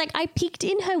was like, I peeked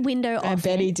in her window often. I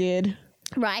bet he did.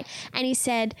 Right. And he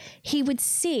said he would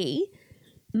see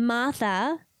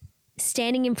Martha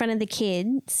standing in front of the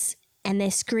kids, and they're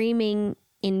screaming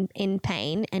in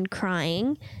pain and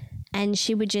crying, and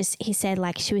he said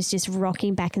like she was just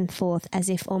rocking back and forth as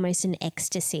if almost in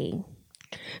ecstasy.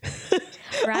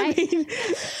 Right? I mean,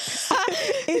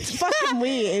 it's fucking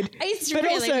weird. It's but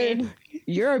really also, weird.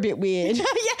 You're a bit weird. Yeah,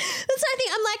 that's what I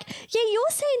think. I'm like, yeah, you're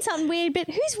saying something weird, but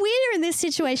who's weirder in this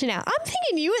situation now? I'm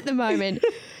thinking you at the moment.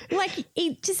 Like,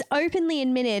 he just openly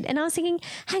admitted. And I was thinking,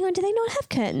 hang on, do they not have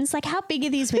curtains? Like, how big are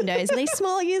these windows? Are they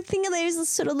small? You think of those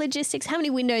sort of logistics. How many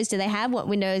windows do they have? What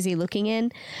window is he looking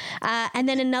in? And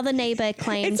then another neighbour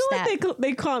claims it's that... It's like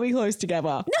they can't be close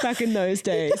together back in those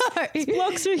days. No. These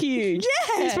blocks are huge.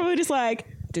 Yeah. It's probably just like...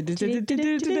 Oh,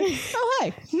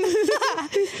 hi.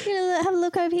 You know, have a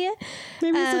look over here.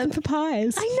 Maybe he's looking for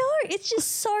pies. I know. It's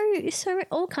just so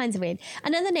all kinds of weird.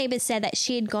 Another neighbour said that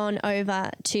she had gone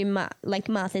over to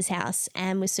Martha's house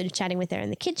and was sort of chatting with her in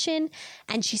the kitchen,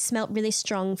 and she smelt really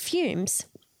strong fumes.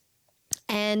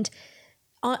 And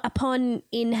upon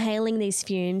inhaling these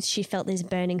fumes, she felt this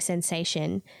burning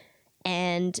sensation.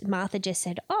 And Martha just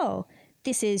said, oh,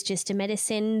 this is just a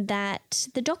medicine that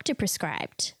the doctor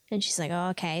prescribed. And she's like, oh,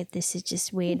 okay, this is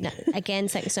just weird. No, again,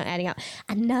 something's not adding up.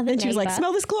 Another And she was like,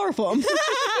 smell this chloroform. I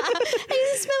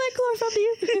used to smell like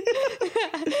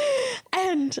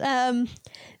chloroform. And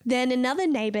then another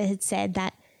neighbour had said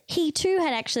that he too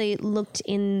had actually looked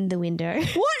in the window. What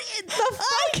the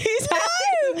fuck is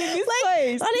happening? in this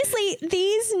place? Honestly,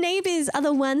 these neighbors are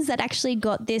the ones that actually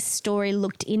got this story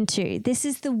looked into. This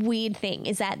is the weird thing,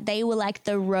 is that they were like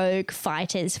the rogue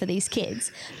fighters for these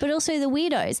kids, but also the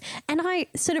weirdos. And I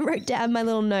sort of wrote down my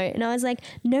little note and I was like,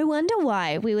 no wonder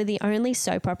why we were the only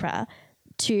soap opera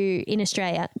in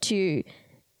Australia to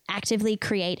actively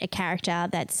create a character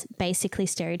that's basically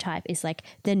stereotype is like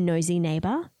the nosy neighbor.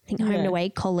 I think Home and Away,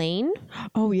 Colleen.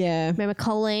 Oh, yeah. Remember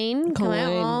Colleen? Going,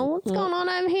 oh, what's going on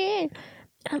over here?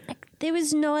 There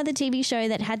was no other TV show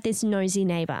that had this nosy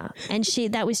neighbor, and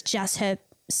that was just her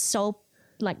sole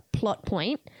like plot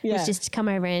point was just to come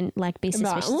over and like be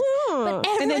suspicious,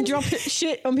 and then drop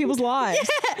shit on people's lives.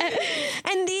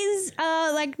 And these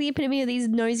are like the epitome of these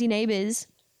nosy neighbors.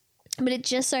 But it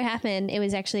just so happened it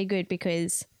was actually good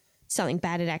because something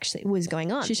bad had actually was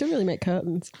going on. She should really make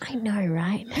curtains. I know,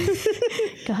 right?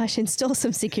 Gosh, install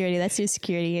some security. Let's do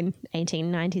security in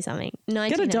 1890 something.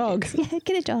 Get a dog. Yeah,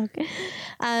 get a dog.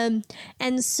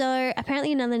 And so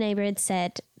apparently another neighbor had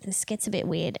said, this gets a bit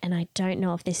weird, and I don't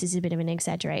know if this is a bit of an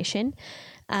exaggeration,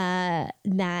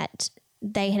 that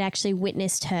they had actually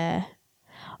witnessed her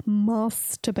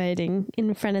masturbating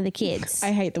in front of the kids.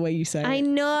 I hate the way you say it. I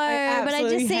know, but I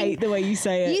just hate the way you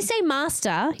say it. You say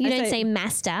master. You don't say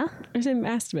master. I say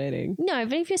masturbating. No,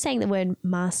 but if you're saying the word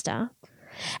master.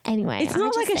 Anyway. It's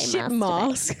not like a shit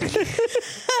mask.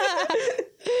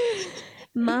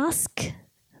 Mask.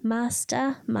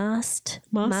 Master.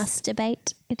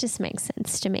 Masturbate. It just makes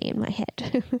sense to me in my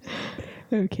head.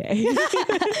 Okay.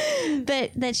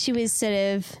 But that she was sort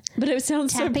of but it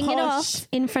sounds tapping so it posh. off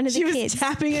in front of the kids. She was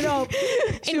tapping it off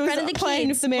in front of the playing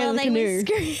kids with the man in the canoe.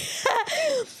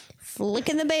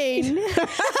 Flicking the bean.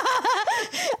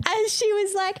 As she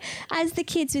was like, as the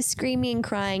kids were screaming and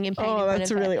crying in pain. Oh,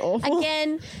 that's really awful.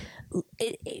 Again,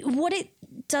 what it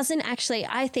doesn't actually,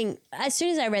 I think, as soon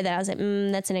as I read that, I was like,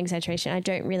 that's an exaggeration. I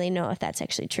don't really know if that's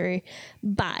actually true.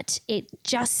 But it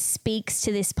just speaks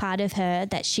to this part of her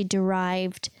that she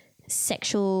derived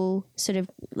sexual sort of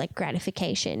like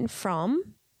gratification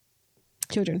from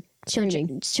Children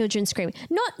screaming.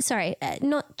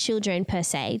 Not children per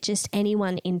se, just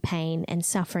anyone in pain and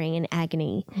suffering and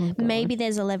agony. Oh, maybe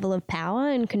there's a level of power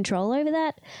and control over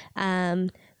that.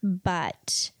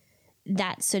 But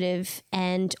that sort of,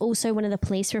 and also one of the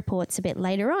police reports a bit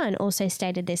later on also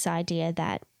stated this idea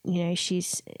that, you know,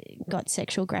 she's got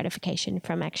sexual gratification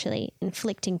from actually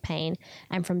inflicting pain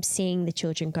and from seeing the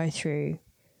children go through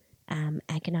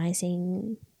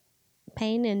agonizing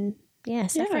pain and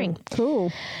suffering. Yeah,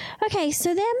 cool. Okay,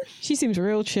 so then she seems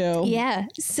real chill. Yeah.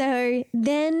 So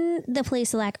then the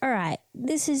police are like, all right,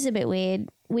 this is a bit weird.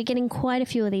 We're getting quite a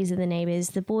few of these of the neighbors.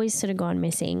 The boy's sort of gone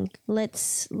missing.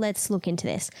 Let's look into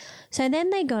this. So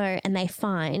then they go and they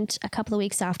find, a couple of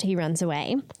weeks after he runs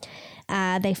away,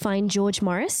 they find George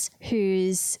Morris,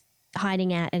 who's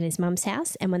hiding out at his mum's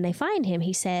house. And when they find him,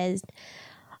 he says,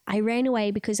 I ran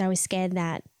away because I was scared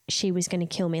that she was going to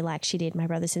kill me like she did my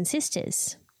brothers and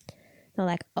sisters. They're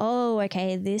like, oh,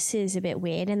 okay, this is a bit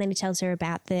weird. And then he tells her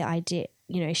about the idea,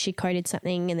 you know, she coded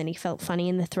something and then he felt funny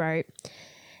in the throat.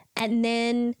 And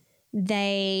then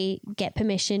they get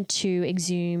permission to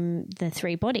exhume the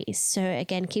 3 bodies. So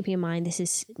again, keeping in mind, this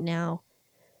is now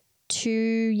 2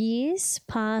 years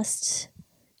past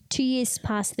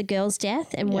the girl's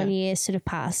death and 1 year sort of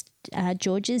past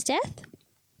George's death.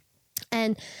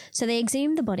 And so they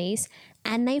exhume the bodies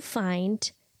and they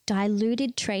find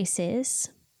diluted traces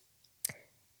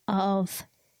of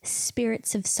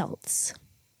spirits of salts.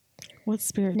 What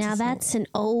spirits? Now that's an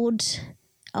old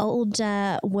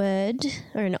word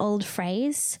or an old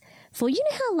phrase for, you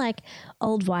know how like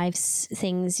old wives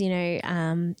things, you know,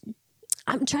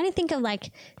 I'm trying to think of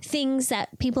like things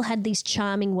that people had these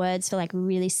charming words for, like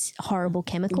really horrible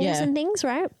chemicals and things,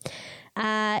 right?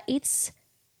 It's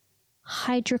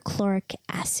hydrochloric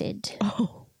acid.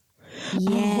 Oh.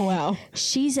 Yeah. Oh, wow.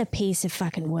 She's a piece of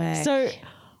fucking work. So,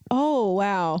 oh,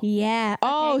 wow. Yeah. Okay.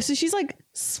 Oh, so she's like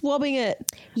swabbing it.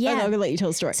 Yeah. I'm going to let you tell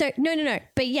the story. So, no.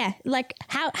 But yeah, like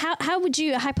how would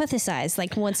you hypothesize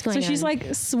like what's going on? So she's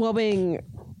like swabbing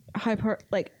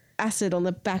acid on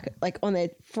the back, like on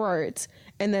their throats,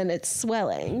 and then it's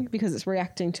swelling because it's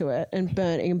reacting to it and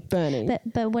burning.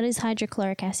 But what is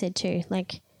hydrochloric acid too?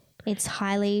 Like it's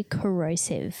highly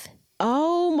corrosive.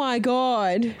 Oh my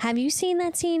God. Have you seen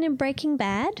that scene in Breaking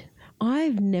Bad?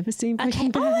 I've never seen Breaking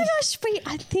Bad. Oh my gosh,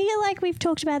 I feel like we've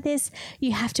talked about this.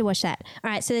 You have to watch that. All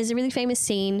right, so there's a really famous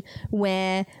scene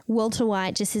where Walter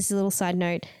White, just as a little side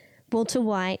note, Walter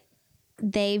White,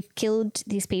 they've killed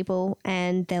these people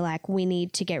and they're like, we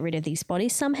need to get rid of these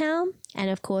bodies somehow.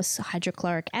 And of course,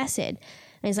 hydrochloric acid.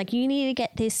 And it's like, you need to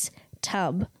get this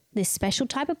tub this special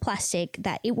type of plastic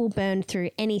that it will burn through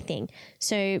anything.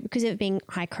 So because of it being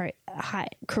high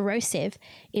corrosive,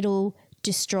 it'll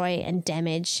destroy and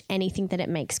damage anything that it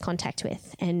makes contact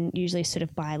with, and usually sort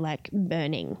of by like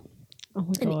burning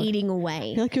and eating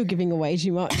away. I feel like you're giving away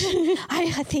too much.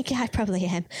 I think I probably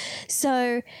am.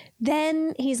 So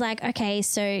then he's like, okay,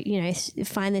 so, you know,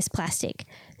 find this plastic.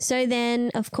 So then,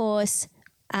 of course,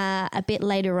 a bit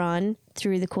later on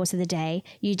through the course of the day,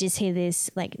 you just see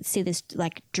this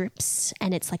drips,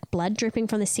 and it's like blood dripping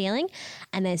from the ceiling,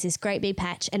 and there's this great big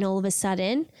patch, and all of a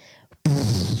sudden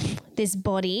this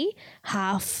body,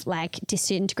 half like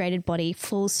disintegrated body,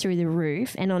 falls through the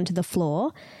roof and onto the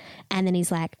floor. And then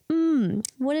he's like,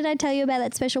 what did I tell you about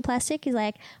that special plastic? He's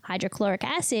like, hydrochloric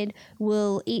acid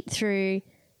will eat through,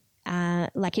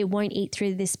 it won't eat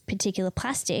through this particular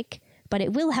plastic, but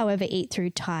it will, however, eat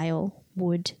through tile,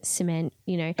 wood, cement,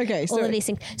 you know, all of these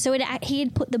things. So he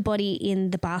had put the body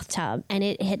in the bathtub, and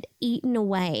it had eaten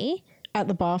away. At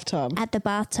the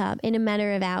bathtub in a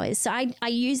matter of hours. So I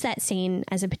use that scene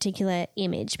as a particular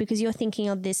image because you're thinking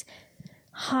of this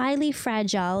highly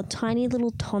fragile, tiny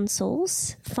little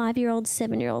tonsils, 5-year-old,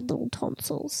 7-year-old little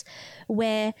tonsils,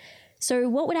 so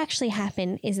what would actually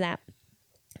happen is that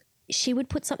she would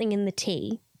put something in the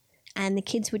tea, and the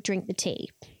kids would drink the tea,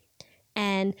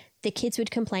 and the kids would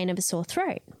complain of a sore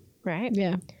throat, right?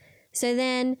 Yeah. So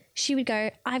then she would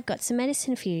go, I've got some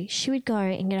medicine for you. She would go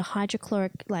and get a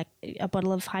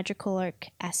bottle of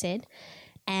hydrochloric acid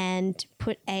and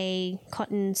put a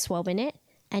cotton swab in it,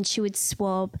 and she would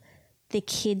swab the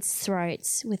kids'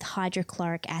 throats with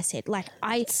hydrochloric acid.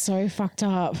 It's so fucked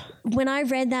up. When I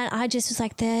read that, I just was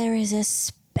like, there is a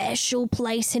special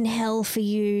place in hell for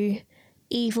you,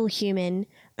 evil human.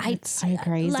 It's so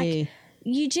crazy.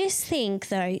 You just think,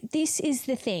 though, this is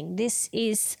the thing. This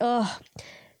is,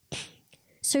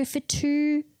 So for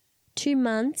two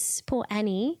months, poor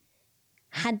Annie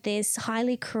had this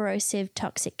highly corrosive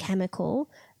toxic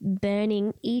chemical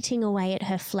burning, eating away at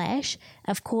her flesh.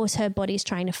 Of course, her body's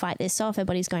trying to fight this off. Her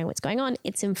body's going, what's going on?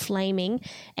 It's inflaming.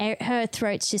 Her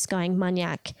throat's just going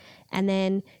maniac. And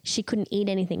then she couldn't eat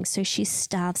anything. So she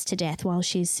starves to death while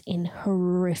she's in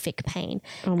horrific pain.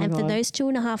 Oh my God. For those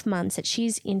 2.5 months that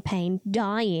she's in pain,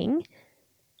 dying,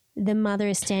 the mother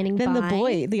is standing by. Then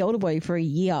the older boy for a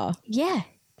year. Yeah.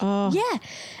 Oh. Yeah.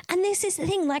 And this is the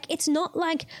thing, it's not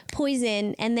like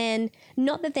poison, and then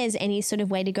not that there's any sort of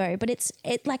way to go, but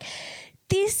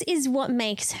this is what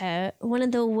makes her one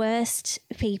of the worst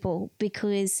people,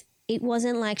 because it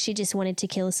wasn't like she just wanted to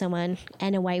kill someone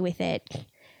and away with it.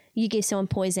 You give someone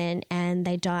poison and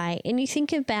they die. And you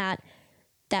think about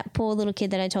that poor little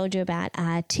kid that I told you about,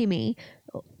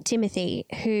 Timothy,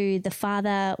 who the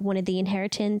father wanted the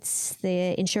inheritance,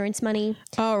 the insurance money.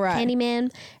 Oh, right.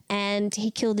 Candyman, and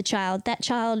he killed the child. That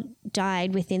child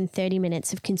died within 30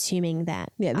 minutes of consuming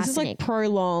that. Yeah, this arsenic. is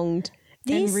prolonged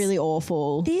and really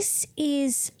awful. This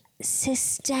is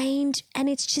sustained, and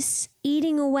it's just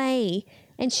eating away,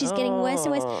 and she's getting worse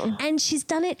and worse. And she's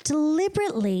done it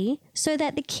deliberately so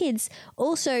that the kids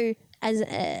also,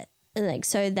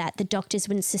 so that the doctors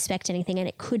wouldn't suspect anything, and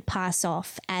it could pass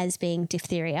off as being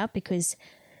diphtheria, because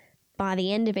by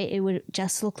the end of it, it would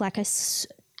just look like a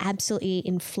absolutely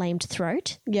inflamed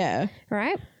throat. Yeah.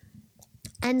 Right?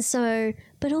 And so,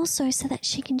 but also so that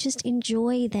she can just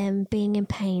enjoy them being in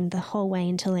pain the whole way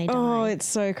until they die. Oh, it's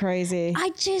so crazy.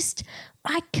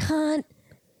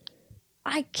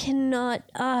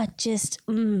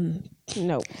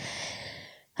 Nope.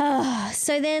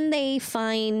 So then they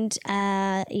find,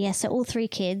 so all 3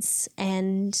 kids,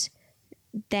 and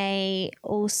they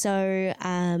also,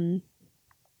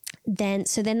 then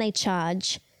they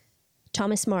charge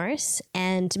Thomas Morris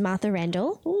and Martha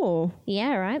Randall. Oh.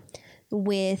 Yeah, right.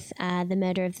 With the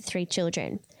murder of the 3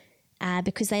 children.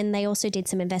 Because then they also did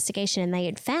some investigation, and they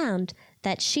had found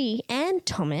that she and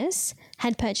Thomas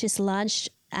had purchased large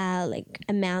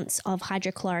amounts of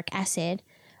hydrochloric acid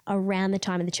around the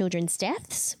time of the children's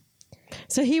deaths.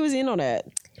 So he was in on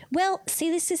it. Well,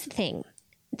 see, this is the thing.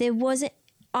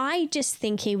 I just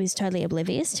think he was totally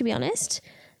oblivious, to be honest.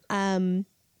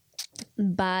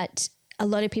 But a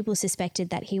lot of people suspected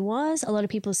that he was. A lot of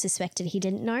people suspected he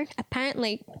didn't know.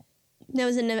 Apparently, there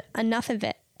was enough of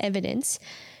evidence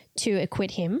to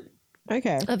acquit him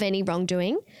of any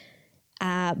wrongdoing.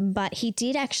 But he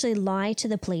did actually lie to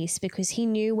the police because he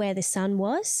knew where the son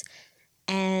was,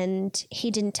 and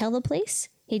he didn't tell the police.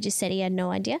 He just said he had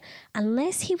no idea,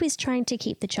 unless he was trying to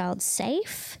keep the child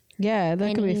safe. Yeah,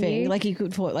 that could be a thing. He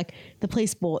could the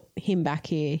police brought him back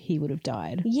here, he would have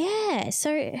died. Yeah. So,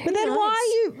 But then why are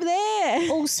you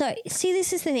there? Also, see,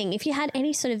 this is the thing. If you had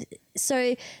any sort of,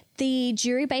 so the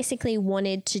jury basically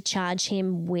wanted to charge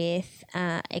him with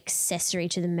accessory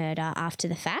to the murder after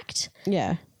the fact.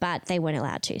 Yeah. But they weren't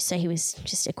allowed to. So he was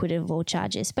just acquitted of all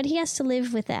charges. But he has to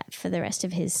live with that for the rest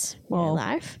of his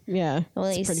life. Yeah.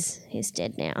 Well, he's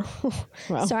dead now.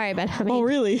 Well, sorry, but I mean. Oh,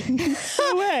 really? No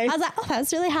way. I was like, oh,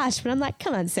 that's really harsh. But I'm like,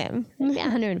 come on, Sam. You're about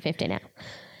 150 now.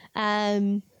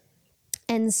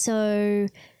 And so,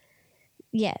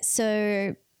 yeah.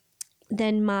 So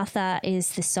then Martha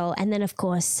is the sole. And then, of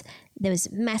course, there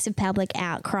was massive public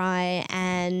outcry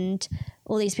and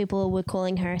all these people were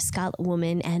calling her a Scarlet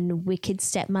Woman and wicked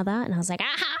stepmother. And I was like,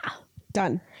 aha!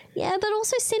 Done. Yeah, but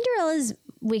also Cinderella's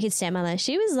wicked stepmother,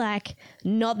 she was like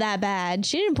not that bad.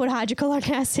 She didn't put hydrochloric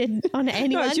acid on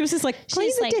anyone. No, she was just like,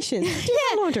 clean the dishes, do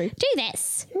the laundry. Do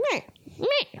this.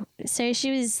 So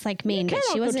she was like mean, but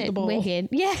she wasn't wicked.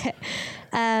 Yeah.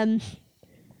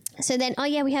 So then,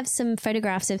 we have some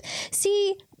photographs of,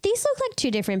 see, these look like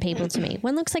two different people to me.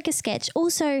 One looks like a sketch.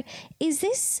 Also, is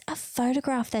this a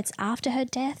photograph that's after her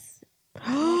death?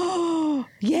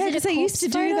 Yeah, because they used to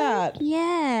do that.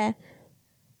 Yeah.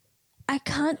 I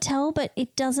can't tell, but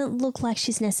it doesn't look like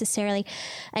she's necessarily.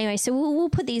 Anyway, so we'll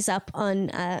put these up on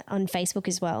Facebook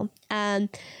as well.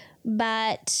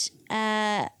 But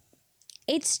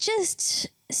it's just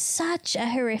such a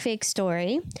horrific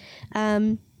story.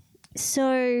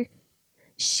 So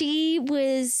she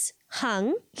was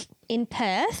hung in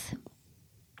Perth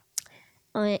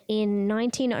in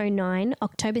 1909,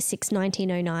 October 6,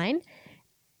 1909.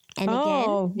 And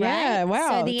again, yeah,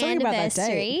 wow. So the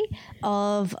anniversary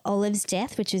of Olive's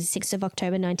death, which was 6th of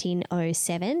October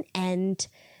 1907, and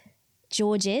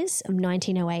George's of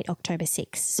 1908, October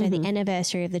 6th. So the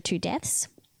anniversary of the two deaths.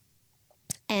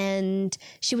 And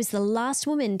she was the last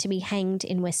woman to be hanged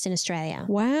in Western Australia.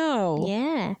 Wow.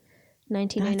 Yeah,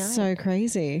 1909. That's so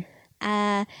crazy.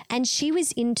 And she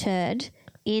was interred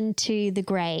into the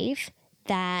grave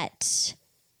that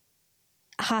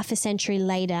half a century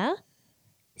later,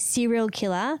 serial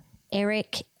killer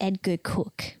Eric Edgar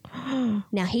Cook.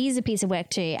 Now, he's a piece of work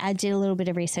too. I did a little bit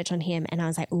of research on him and I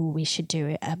was like, oh, we should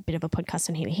do a bit of a podcast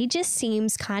on him. He just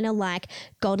seems kind of like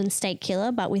Golden State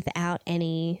Killer, but without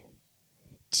any...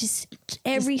 Just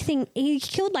everything. He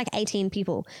killed like 18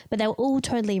 people, but they were all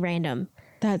totally random.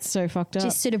 That's so fucked up.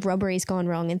 Just sort of robberies gone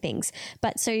wrong and things.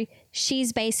 But so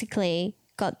she's basically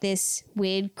got this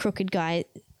weird crooked guy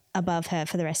above her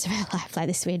for the rest of her life, like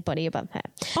this weird body above her.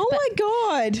 Oh my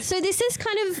God. So this is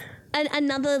kind of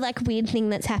another like weird thing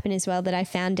that's happened as well that I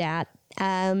found out,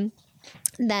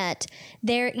 that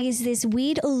there is this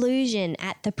weird illusion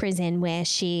at the prison where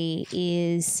she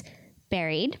is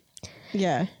buried.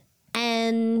 Yeah.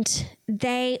 And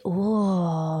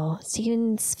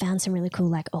Stephen's found some really cool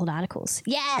like old articles.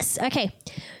 Yes. Okay.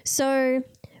 So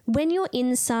when you're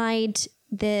inside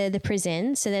the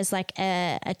prison, so there's like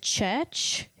a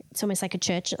church. It's almost like a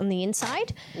church on the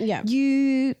inside. Yeah.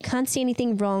 You can't see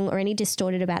anything wrong or any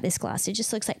distorted about this glass. It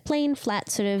just looks like plain, flat,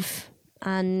 sort of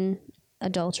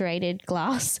unadulterated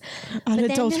glass.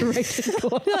 Unadulterated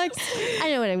glass. Like, I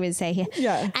don't know what I'm going to say here.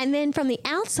 Yeah. And then from the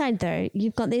outside, though,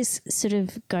 you've got this sort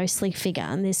of ghostly figure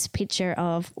and this picture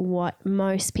of what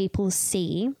most people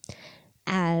see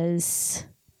as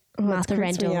Martha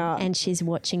Rendell, and she's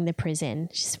watching the prison.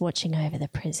 She's watching over the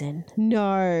prison.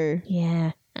 No.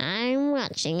 Yeah. I'm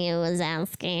watching you,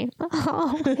 Wazowski.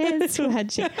 Oh, it's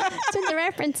watching. So the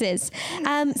references.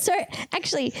 So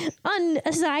actually, on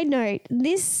a side note,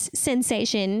 this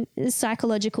sensation, this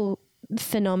psychological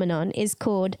phenomenon is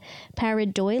called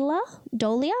pareidolia.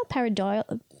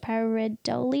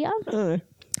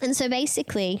 And so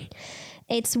basically,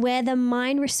 it's where the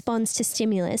mind responds to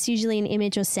stimulus, usually an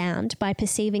image or sound, by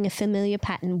perceiving a familiar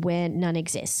pattern where none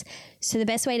exists. So the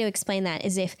best way to explain that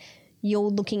is if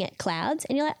you're looking at clouds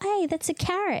and you're like, hey, that's a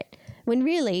carrot. When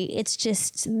really it's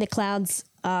just the clouds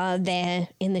are there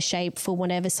in the shape for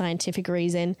whatever scientific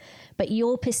reason, but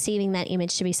you're perceiving that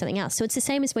image to be something else. So it's the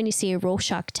same as when you see a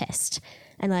Rorschach test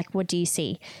and like, what do you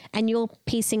see? And you're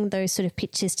piecing those sort of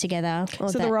pictures together.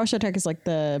 So the Rorschach test is like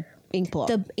the ink blot.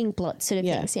 The ink blot sort of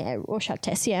things. Yeah, Rorschach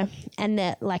test, yeah.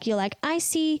 And like you're like, I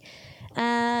see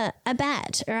a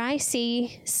bat, or I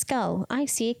see skull, I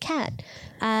see a cat.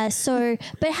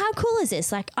 But how cool is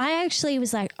this? Like, I actually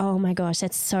was like, oh my gosh,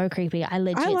 that's so creepy. I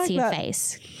legit see a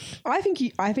face. I think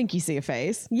you see a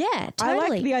face. Yeah, totally. I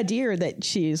like the idea that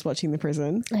she is watching the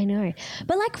prison. I know,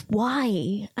 but like,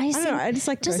 why? I don't know. I just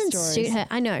like doesn't suit her.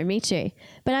 I know, me too.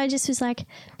 But I just was like,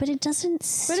 but it doesn't.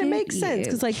 But it makes sense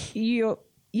because like you're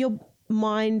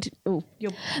mind. Oh,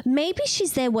 Maybe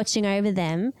she's there watching over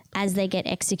them as they get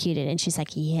executed, and she's like,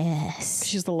 yes.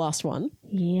 she's the last one.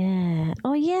 Yeah.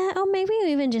 Oh, yeah. Or maybe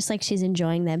even just like she's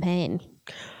enjoying their pain.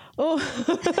 Oh,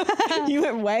 you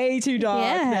went way too dark.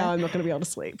 Yeah. Now I'm not going to be able to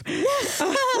sleep.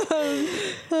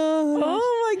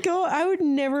 Oh my God. I would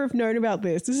never have known about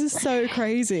this. This is so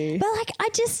crazy. But like, I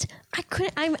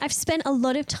couldn't, I've spent a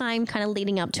lot of time kind of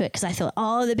leading up to it because I thought,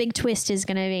 oh, the big twist is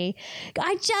going to be,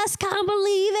 I just can't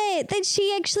believe it that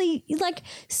she actually like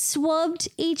swabbed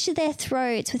each of their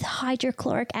throats with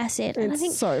hydrochloric acid. And I It's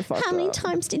think, so fucked how many up.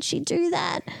 times did she do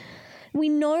that? We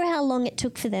know how long it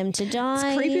took for them to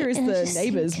die. Creepier is and I the just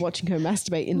neighbours think- watching her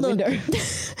masturbate in the Look. window.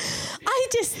 I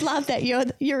just love that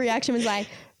your reaction was like,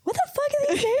 what the fuck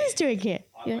are these neighbors doing here?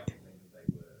 You're like,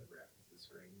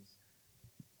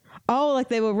 Oh, like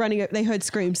they were running. They heard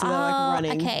screams, so they're like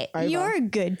running. okay. over. You're a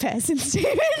good person,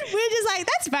 Stephen. We're just like,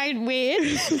 that's fucking weird.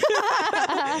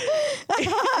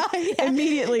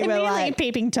 Immediately we're like,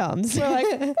 peeping Toms. we're like,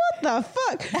 what the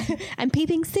fuck? And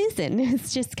peeping Susan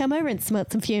has just come over and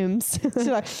smelt some fumes.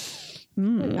 So like,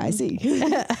 I see.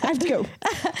 I have to go.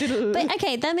 But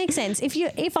okay, that makes sense.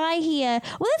 If I hear,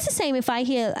 well, that's the same. If I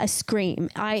hear a scream,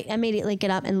 I immediately get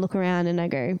up and look around and I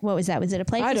go, what was that? Was it a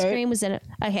playful I don't. scream? Was it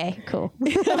okay, cool.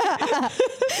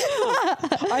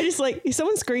 I just like if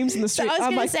someone screams in the street. I was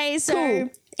I'm going to like, say, so cool.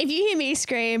 if you hear me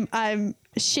scream, I'm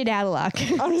shit out of luck.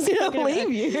 I'm just gonna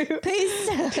leave you. Please.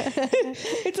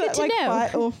 It's Good to like know.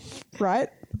 fight or right.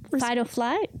 Fight or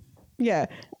flight? Yeah,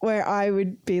 where I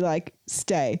would be like,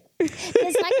 stay.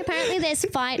 There's like, apparently there's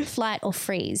fight, flight or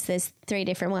freeze. There's 3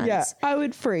 different ones. Yeah, I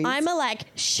would freeze. I'm a like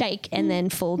shake and then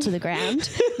fall to the ground.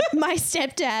 My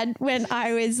stepdad, when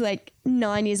I was like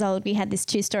 9 years old, we had this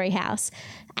 2-story house,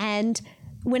 and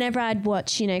whenever I'd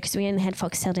watch, because we only had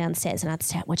Foxtel downstairs, and I'd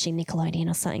start watching Nickelodeon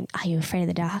or something. Are You Afraid of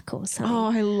the Dark or something?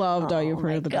 Oh, I loved Are You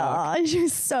Afraid of the Dark? Gosh, it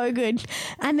was so good.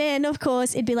 And then of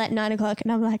course it'd be like 9 o'clock,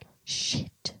 and I'm like,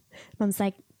 shit. Mum's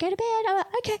like, go to bed. I'm like,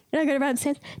 okay. And I go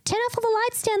downstairs, turn off all the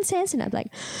lights downstairs. And I'd be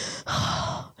like,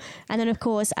 and then of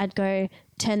course I'd go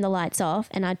turn the lights off,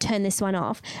 and I'd turn this one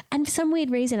off. And for some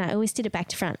weird reason, I always did it back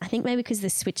to front. I think maybe because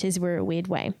the switches were a weird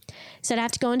way. So I'd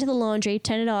have to go into the laundry,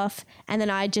 turn it off, and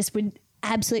then I just would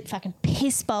absolute fucking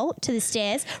piss bolt to the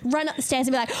stairs, run up the stairs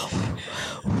and be like,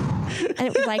 and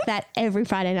it was like that every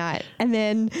Friday night. And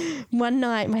then one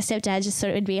night my stepdad just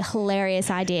thought it would be a hilarious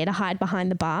idea to hide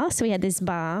behind the bar. So we had this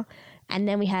bar, and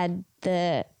then we had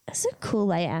it's a cool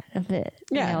layout of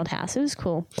my old house. It was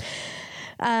cool.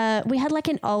 We had like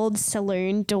an old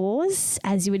saloon doors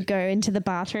as you would go into the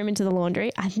bathroom, into the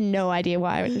laundry. I have no idea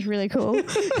why. It was really cool. And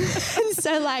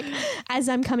so like as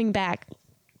I'm coming back,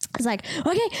 I was like, okay,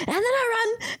 and then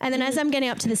I run. And then as I'm getting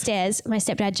up to the stairs, my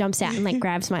stepdad jumps out and like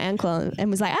grabs my ankle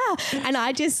and was like, and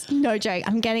I just, no joke,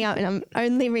 I'm getting up, and I'm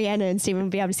only Rihanna and Stephen will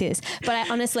be able to see this, but I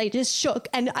honestly just shook,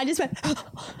 and I just went, just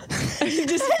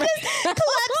collapsed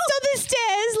on the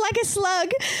stairs like a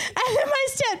slug. And then my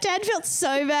stepdad felt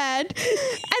so bad. And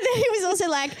then he was also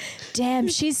like, damn,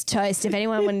 she's toast. If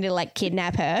anyone wanted to like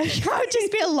kidnap her, I would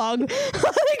just be along on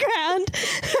the ground.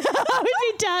 I would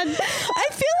be done. I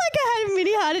feel like I had a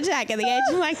mini heart attack at the age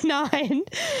of like 9.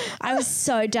 I was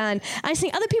so done. I just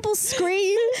think other people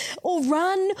scream or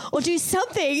run or do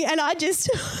something, and I just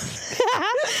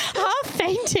half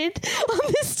fainted on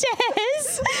the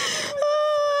stairs.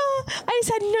 Oh, I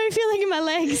just had no feeling in my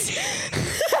legs.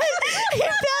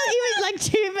 It was like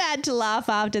too bad to laugh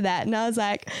after that, and I was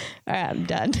like, all right, I'm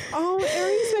done. Oh,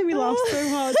 Aries made me laugh so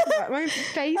hard. My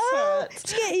face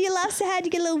hurts. You laugh so hard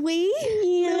you get a little wee?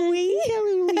 Yeah. Little wee?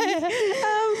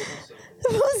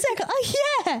 One second. Oh,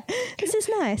 yeah. This is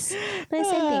nice. Nice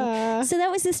ending. So that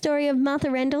was the story of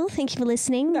Martha Rendell. Thank you for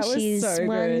listening. That was She's so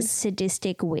one good.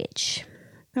 sadistic witch.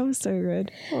 That was so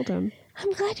good. Well done.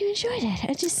 I'm glad you enjoyed it.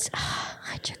 I just,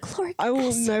 hydrochloric I will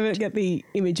acid. never get the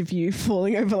image of you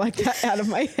falling over like that out of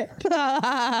my head.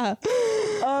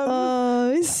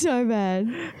 Oh, it's so bad.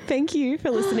 Thank you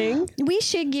for listening. We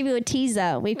should give you a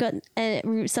teaser. We've got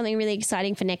something really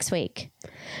exciting for next week.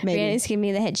 Maybe. Rihanna's giving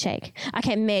me the head shake.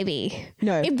 Okay, maybe.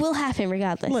 No. It will happen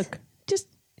regardless. Look, just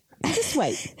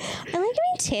wait. I like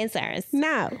giving teasers.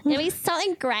 No. It'll be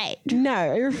something great. No,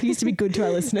 I refuse to be good to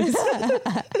our listeners.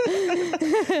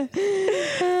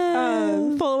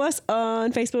 Follow us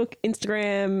on Facebook,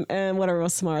 Instagram, and whatever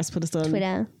else Samaras put us on.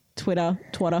 Twitter.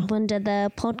 Wonder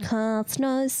the podcast,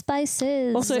 no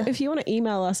spaces. Also, if you want to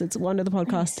email us, it's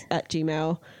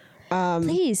wonderthepodcast@gmail.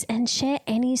 Please, and share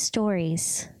any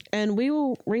stories. And we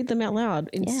will read them out loud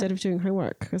instead of doing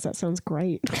homework, because that sounds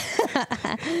great.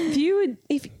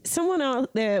 If someone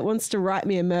out there wants to write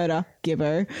me a murder,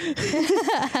 Gibbo,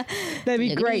 that'd be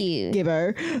Look at great, you.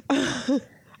 Gibbo.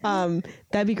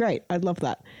 That'd be great. I'd love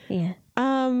that. Yeah.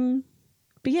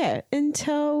 But yeah,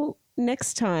 until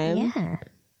next time. Yeah.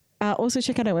 Also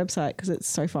check out our website because it's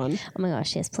so fun. Oh my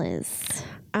gosh, yes, please.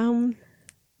 Did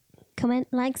Comment,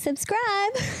 like, subscribe.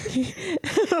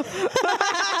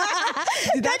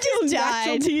 that just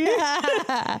died to you?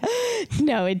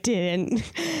 No, it didn't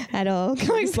at all. Should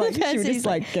we just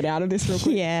get out of this real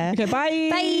quick? Yeah. Okay, bye.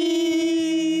 Bye.